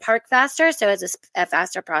into the park faster. So it's a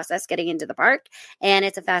faster process getting into the park, and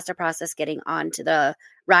it's a faster process getting onto the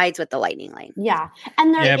rides with the lightning lane. Yeah,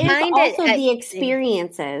 and there is also the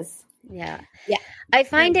experiences. Yeah. I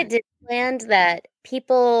find at Disneyland that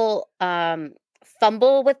people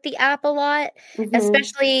fumble with the app a lot,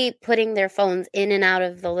 especially putting their phones in and out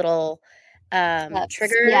of the little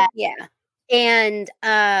trigger. Yeah.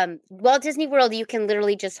 And Walt Disney World, you can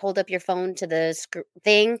literally just hold up your phone to the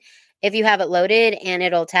thing if you have it loaded, and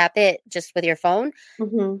it'll tap it just with your phone.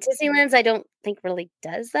 Disneyland's, I don't think really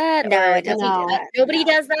does that. No, it doesn't do that. Nobody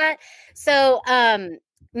does that. So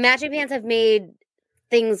Magic Bands have made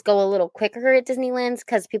things go a little quicker at Disneyland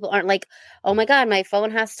because people aren't like, oh my God, my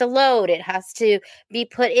phone has to load. It has to be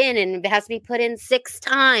put in, and it has to be put in 6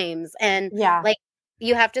 times. And like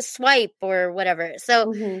you have to swipe or whatever.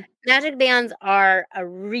 So Magic Bands are a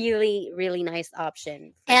really, really nice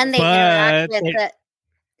option. And they interact with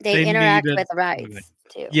with the rides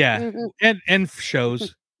too. Yeah. And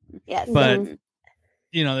shows. Yes. But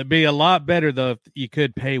it'd be a lot better though if you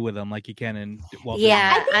could pay with them like you can in Walt Disney.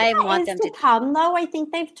 I want them to come though. I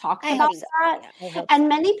think they've talked about that. And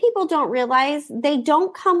many people don't realize they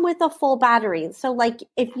don't come with a full battery. So like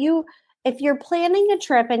if you're planning a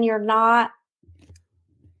trip and you're not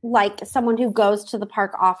like someone who goes to the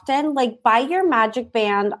park often, like buy your Magic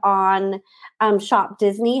Band on Shop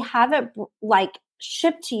Disney, have it like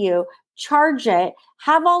shipped to you, charge it,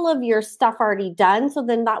 have all of your stuff already done. So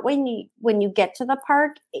then that way when you get to the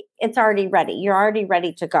park, it's already ready. You're already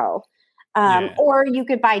ready to go. Or you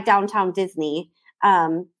could buy Downtown Disney.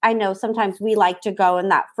 I know sometimes we like to go, and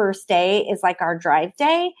that first day is like our drive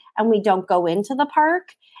day and we don't go into the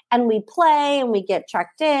park. and we play and we get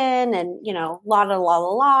checked in and, you know, la la la la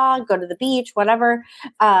la, go to the beach, whatever.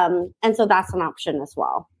 And so that's an option as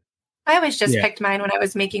well. I always just picked mine when I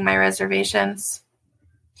was making my reservations.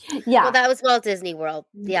 Yeah. Well, that was Walt Disney World.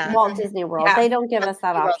 Yeah. Walt Disney World. Yeah. They don't give us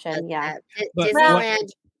that option. Yeah. Disneyland.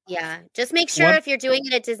 Yeah. Just make sure if you're doing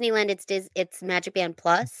it at Disneyland, it's Magic Band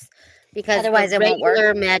Plus, because otherwise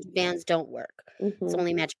regular Magic Bands don't work. Mm-hmm. It's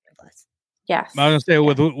only Magic Band Plus. Yes. I was going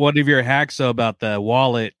to say, with one of your hacks about the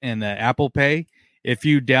wallet and the Apple Pay, if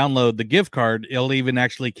you download the gift card, it'll even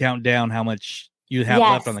actually count down how much you have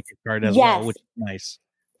left on the gift card as well, which is nice.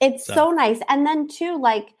 It's so nice. And then too,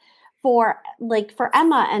 like for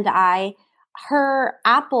Emma and I, her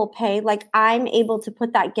Apple Pay, like I'm able to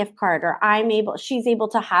put that gift card, or she's able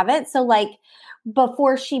to have it. So like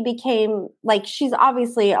before she became, like, she's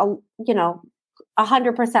obviously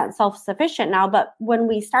 100% self-sufficient now. But when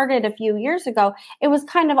we started a few years ago, it was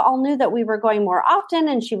kind of all new that we were going more often,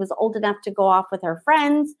 and she was old enough to go off with her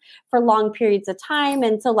friends for long periods of time.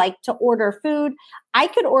 And so like to order food, I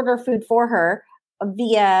could order food for her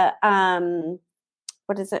via,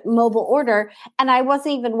 mobile order. And I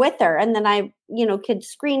wasn't even with her. And then I, could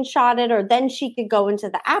screenshot it, or then she could go into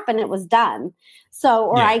the app and it was done. So,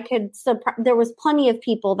 or I could, there was plenty of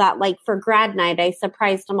people that, like, for grad night, I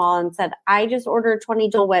surprised them all and said, I just ordered 20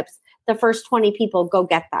 Dole Whips. The first 20 people, go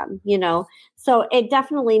get them, So it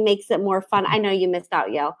definitely makes it more fun. I know you missed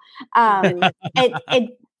out, Yo.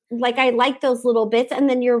 It like, I like those little bits. And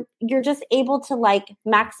then you're just able to like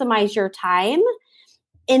maximize your time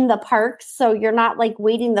in the parks. So you're not like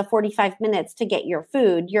waiting the 45 minutes to get your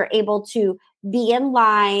food. You're able to be in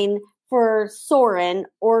line for Soarin',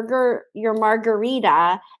 order your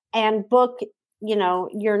margarita, and book,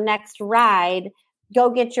 your next ride, go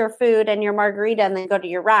get your food and your margarita, and then go to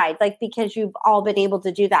your ride. Like, because you've all been able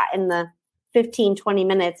to do that in the 15, 20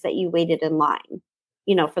 minutes that you waited in line,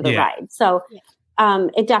 for the ride. So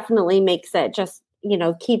it definitely makes it just,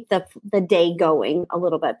 keep the day going a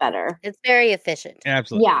little bit better. It's very efficient.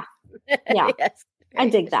 Absolutely. Yeah. Yeah. Yes, I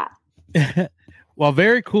dig that. Well,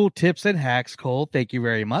 very cool tips and hacks, Cole. Thank you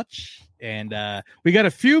very much. And we got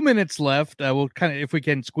a few minutes left. We'll kind of, if we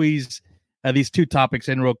can squeeze these two topics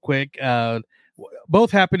in real quick.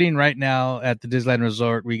 Both happening right now at the Disneyland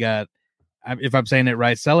Resort. We got, if I'm saying it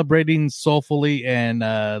right, Celebrating Soulfully and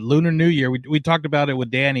Lunar New Year. We talked about it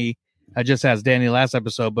with Danny. I just asked Danny last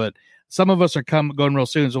episode, but some of us are going real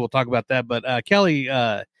soon, so we'll talk about that. But Kelly,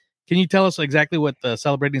 can you tell us exactly what the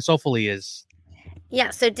Celebrating Soulfully is? Yeah,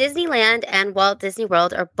 so Disneyland and Walt Disney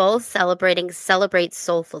World are both celebrating Celebrate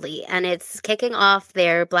Soulfully, and it's kicking off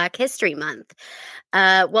their Black History Month.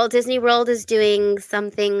 Walt Disney World is doing some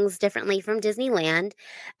things differently from Disneyland.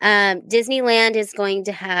 Disneyland is going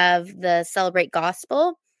to have the Celebrate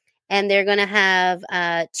Gospel, and they're going to have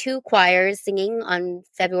two choirs singing on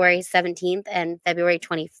February 17th and February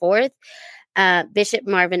 24th. Bishop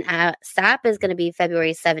Marvin Sapp is going to be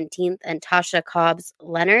February 17th, and Tasha Cobbs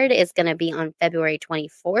Leonard is going to be on February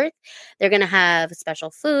 24th. They're going to have special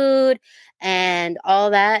food and all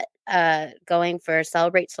that going for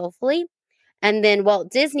Celebrate Soulfully. And then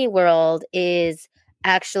Walt Disney World is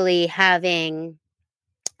actually having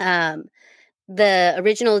the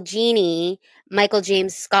original genie, Michael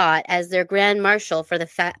James Scott, as their Grand Marshal for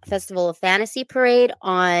the Festival of Fantasy Parade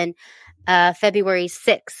on February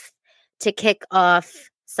 6th. To kick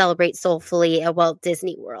off Celebrate Soulfully at Walt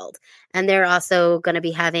Disney World. And they're also going to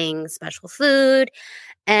be having special food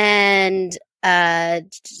and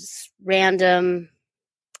just random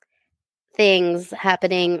things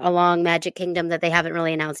happening along Magic Kingdom that they haven't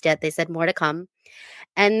really announced yet. They said more to come.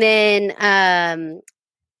 And then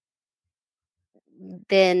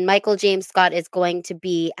Michael James Scott is going to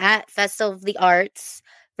be at Festival of the Arts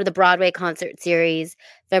for the Broadway concert series,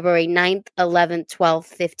 February 9th, 11th,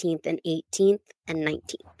 12th, 15th, and 18th, and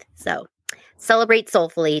 19th. So celebrate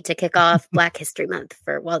soulfully to kick off Black History Month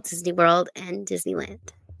for Walt Disney World and Disneyland.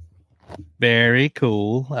 Very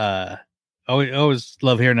cool. Always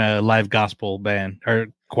love hearing a live gospel band or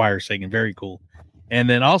choir singing. Very cool. And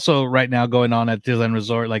then also right now going on at Disneyland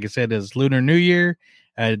Resort, like I said, is Lunar New Year.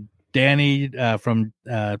 Danny from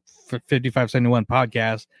 5571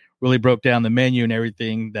 podcast really broke down the menu and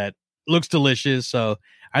everything that looks delicious. So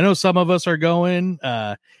I know some of us are going.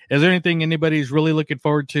 Is there anything anybody's really looking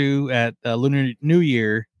forward to at Lunar New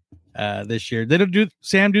Year this year? They don't do,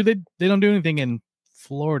 Sam, do they? They don't do anything in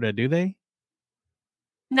Florida, do they?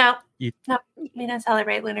 No, we don't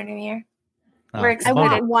celebrate Lunar New Year. We're I excluded.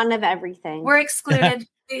 want one of everything. We're excluded.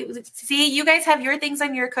 See, you guys have your things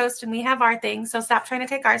on your coast and we have our things. So stop trying to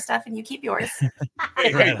take our stuff and you keep yours.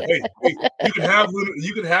 Hey,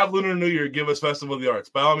 you can have Lunar New Year. Give us Festival of the Arts.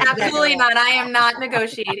 By all means. Absolutely not. I am not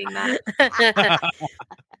negotiating that.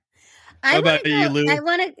 I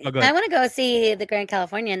want to go see the Grand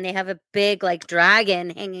California, and they have a big like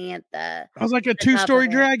dragon hanging at the. I was like a 2-story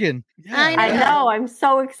dragon. Yeah. I know. I'm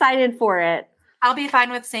so excited for it. I'll be fine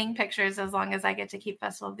with seeing pictures as long as I get to keep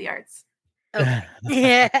Festival of the Arts. Okay.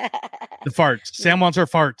 Yeah. The farts. Sam wants her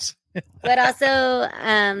farts. But also,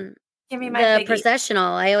 give me my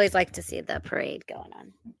processional. I always like to see the parade going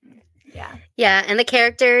on. Yeah. Yeah. And the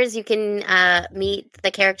characters, you can meet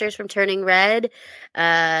the characters from Turning Red.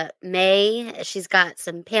 May, she's got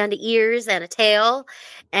some panda ears and a tail,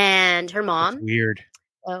 and her mom. That's weird.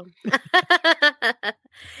 Oh.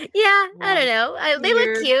 Yeah. I don't know. They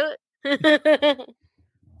look cute.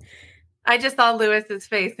 I just saw Lewis's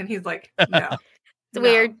face and he's like, no. It's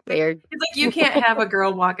weird. He's like, you can't have a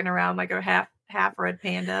girl walking around like a half red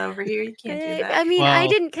panda over here. You can't do that. I mean, I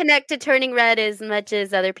didn't connect to Turning Red as much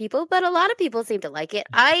as other people, but a lot of people seem to like it.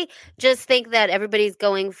 I just think that everybody's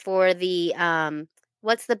going for the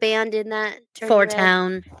what's the band in that? Four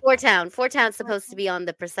Town. Four Town's supposed to be on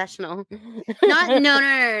the processional.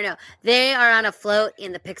 No. They are on a float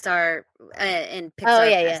in the Pixar in Pixar. Oh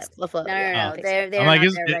yeah. The float. No. They're like,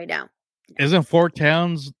 not there right now. Isn't Four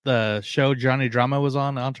Towns the show Johnny Drama was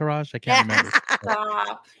on Entourage? I can't remember.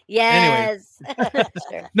 Yes.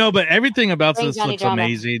 Anyway. No, but everything about this looks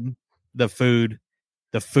amazing. The food.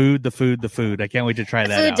 I can't wait to try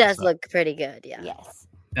that out. Food does look pretty good, yeah. Yes.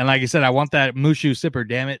 And like I said, I want that Mushu sipper,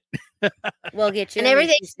 damn it. We'll get you. And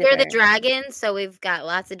everything's for the dragons, so we've got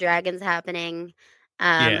lots of dragons happening.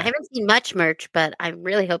 I haven't seen much merch, but I'm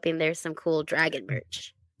really hoping there's some cool dragon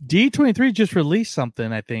merch. D23 just released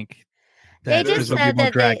something, I think. They just said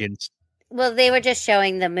that dragons. They were just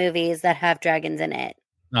showing the movies that have dragons in it.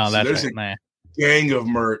 No, that's there's a gang of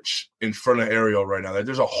merch in front of Ariel right now.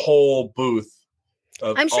 There's a whole booth.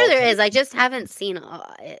 I'm sure there is. I just haven't seen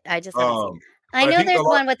it. I just haven't seen. I know there's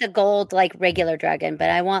one with a gold, like regular dragon, but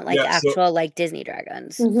I want actual like Disney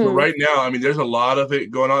dragons. So right now, I mean, there's a lot of it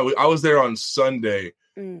going on. I was there on Sunday,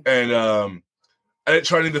 and I didn't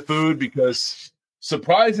try any of the food because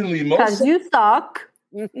surprisingly, because you suck.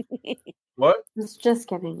 What? Just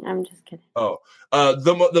kidding. I'm just kidding. Oh,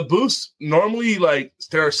 the booths normally, like,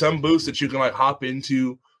 there are some booths that you can like hop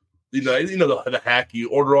into. You know the hack. You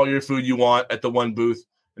order all your food you want at the one booth,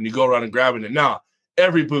 and you go around and grabbing it. Now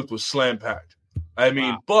every booth was slam packed. I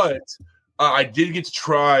mean, but I did get to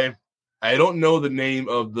try. I don't know the name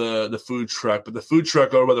of the food truck, but the food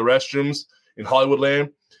truck over by the restrooms in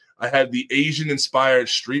Hollywoodland. I had the Asian inspired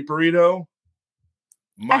street burrito.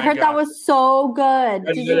 I heard that was so good.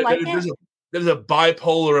 Did you like it? There's a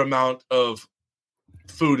bipolar amount of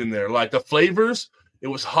food in there. Like the flavors, it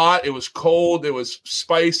was hot, it was cold, it was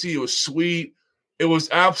spicy, it was sweet. It was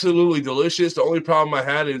absolutely delicious. The only problem I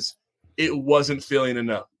had is it wasn't filling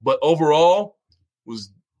enough. But overall, it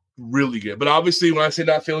was really good. But obviously, when I say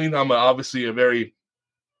not filling, I'm obviously a very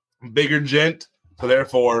bigger gent. So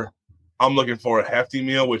therefore, I'm looking for a hefty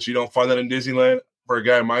meal, which you don't find that in Disneyland for a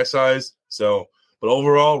guy my size. So, but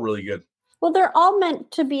overall, really good. Well, they're all meant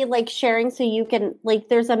to be like sharing so you can like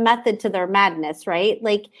there's a method to their madness, right?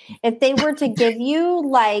 Like if they were to give you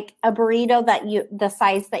like a burrito that the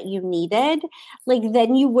size that you needed, like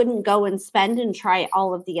then you wouldn't go and spend and try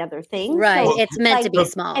all of the other things. Right. So, it's meant to be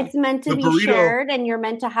small. It's meant to be shared and you're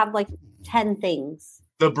meant to have like 10 things.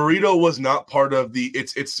 The burrito was not part of the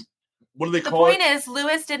it's what do they call it? The point is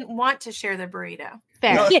Lewis didn't want to share the burrito.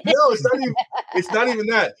 Fair. No, it's not even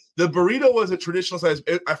that. The burrito was a traditional size.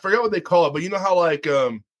 I forgot what they call it, but you know how like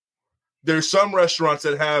there's some restaurants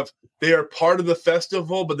that they are part of the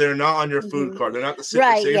festival, but they're not on your food card. They're not the same.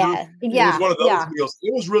 Right? Yeah. It was one of those meals.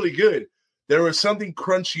 It was really good. There was something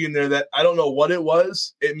crunchy in there that I don't know what it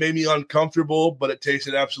was. It made me uncomfortable, but it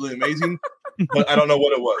tasted absolutely amazing. But I don't know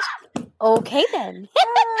what it was. Okay then.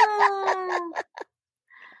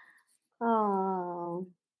 Oh.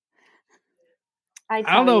 I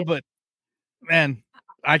don't know, but man,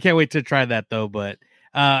 I can't wait to try that though. But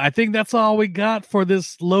I think that's all we got for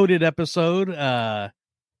this loaded episode.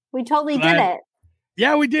 We totally did it.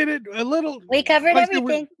 Yeah, we did it a little. We covered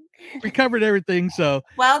everything. We covered everything. So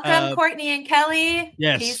welcome, Courtney and Kelly.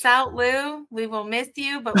 Yes. Peace out, Lou. We will miss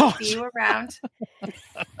you, but we'll see you around.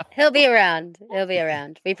 He'll be around.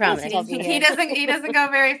 We promise. He doesn't go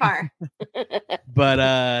very far.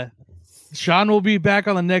 But Sean will be back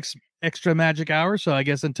on the next Extra Magic Hour. So I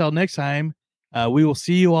guess until next time, we will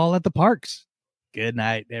see you all at the parks. Good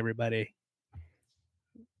night, everybody.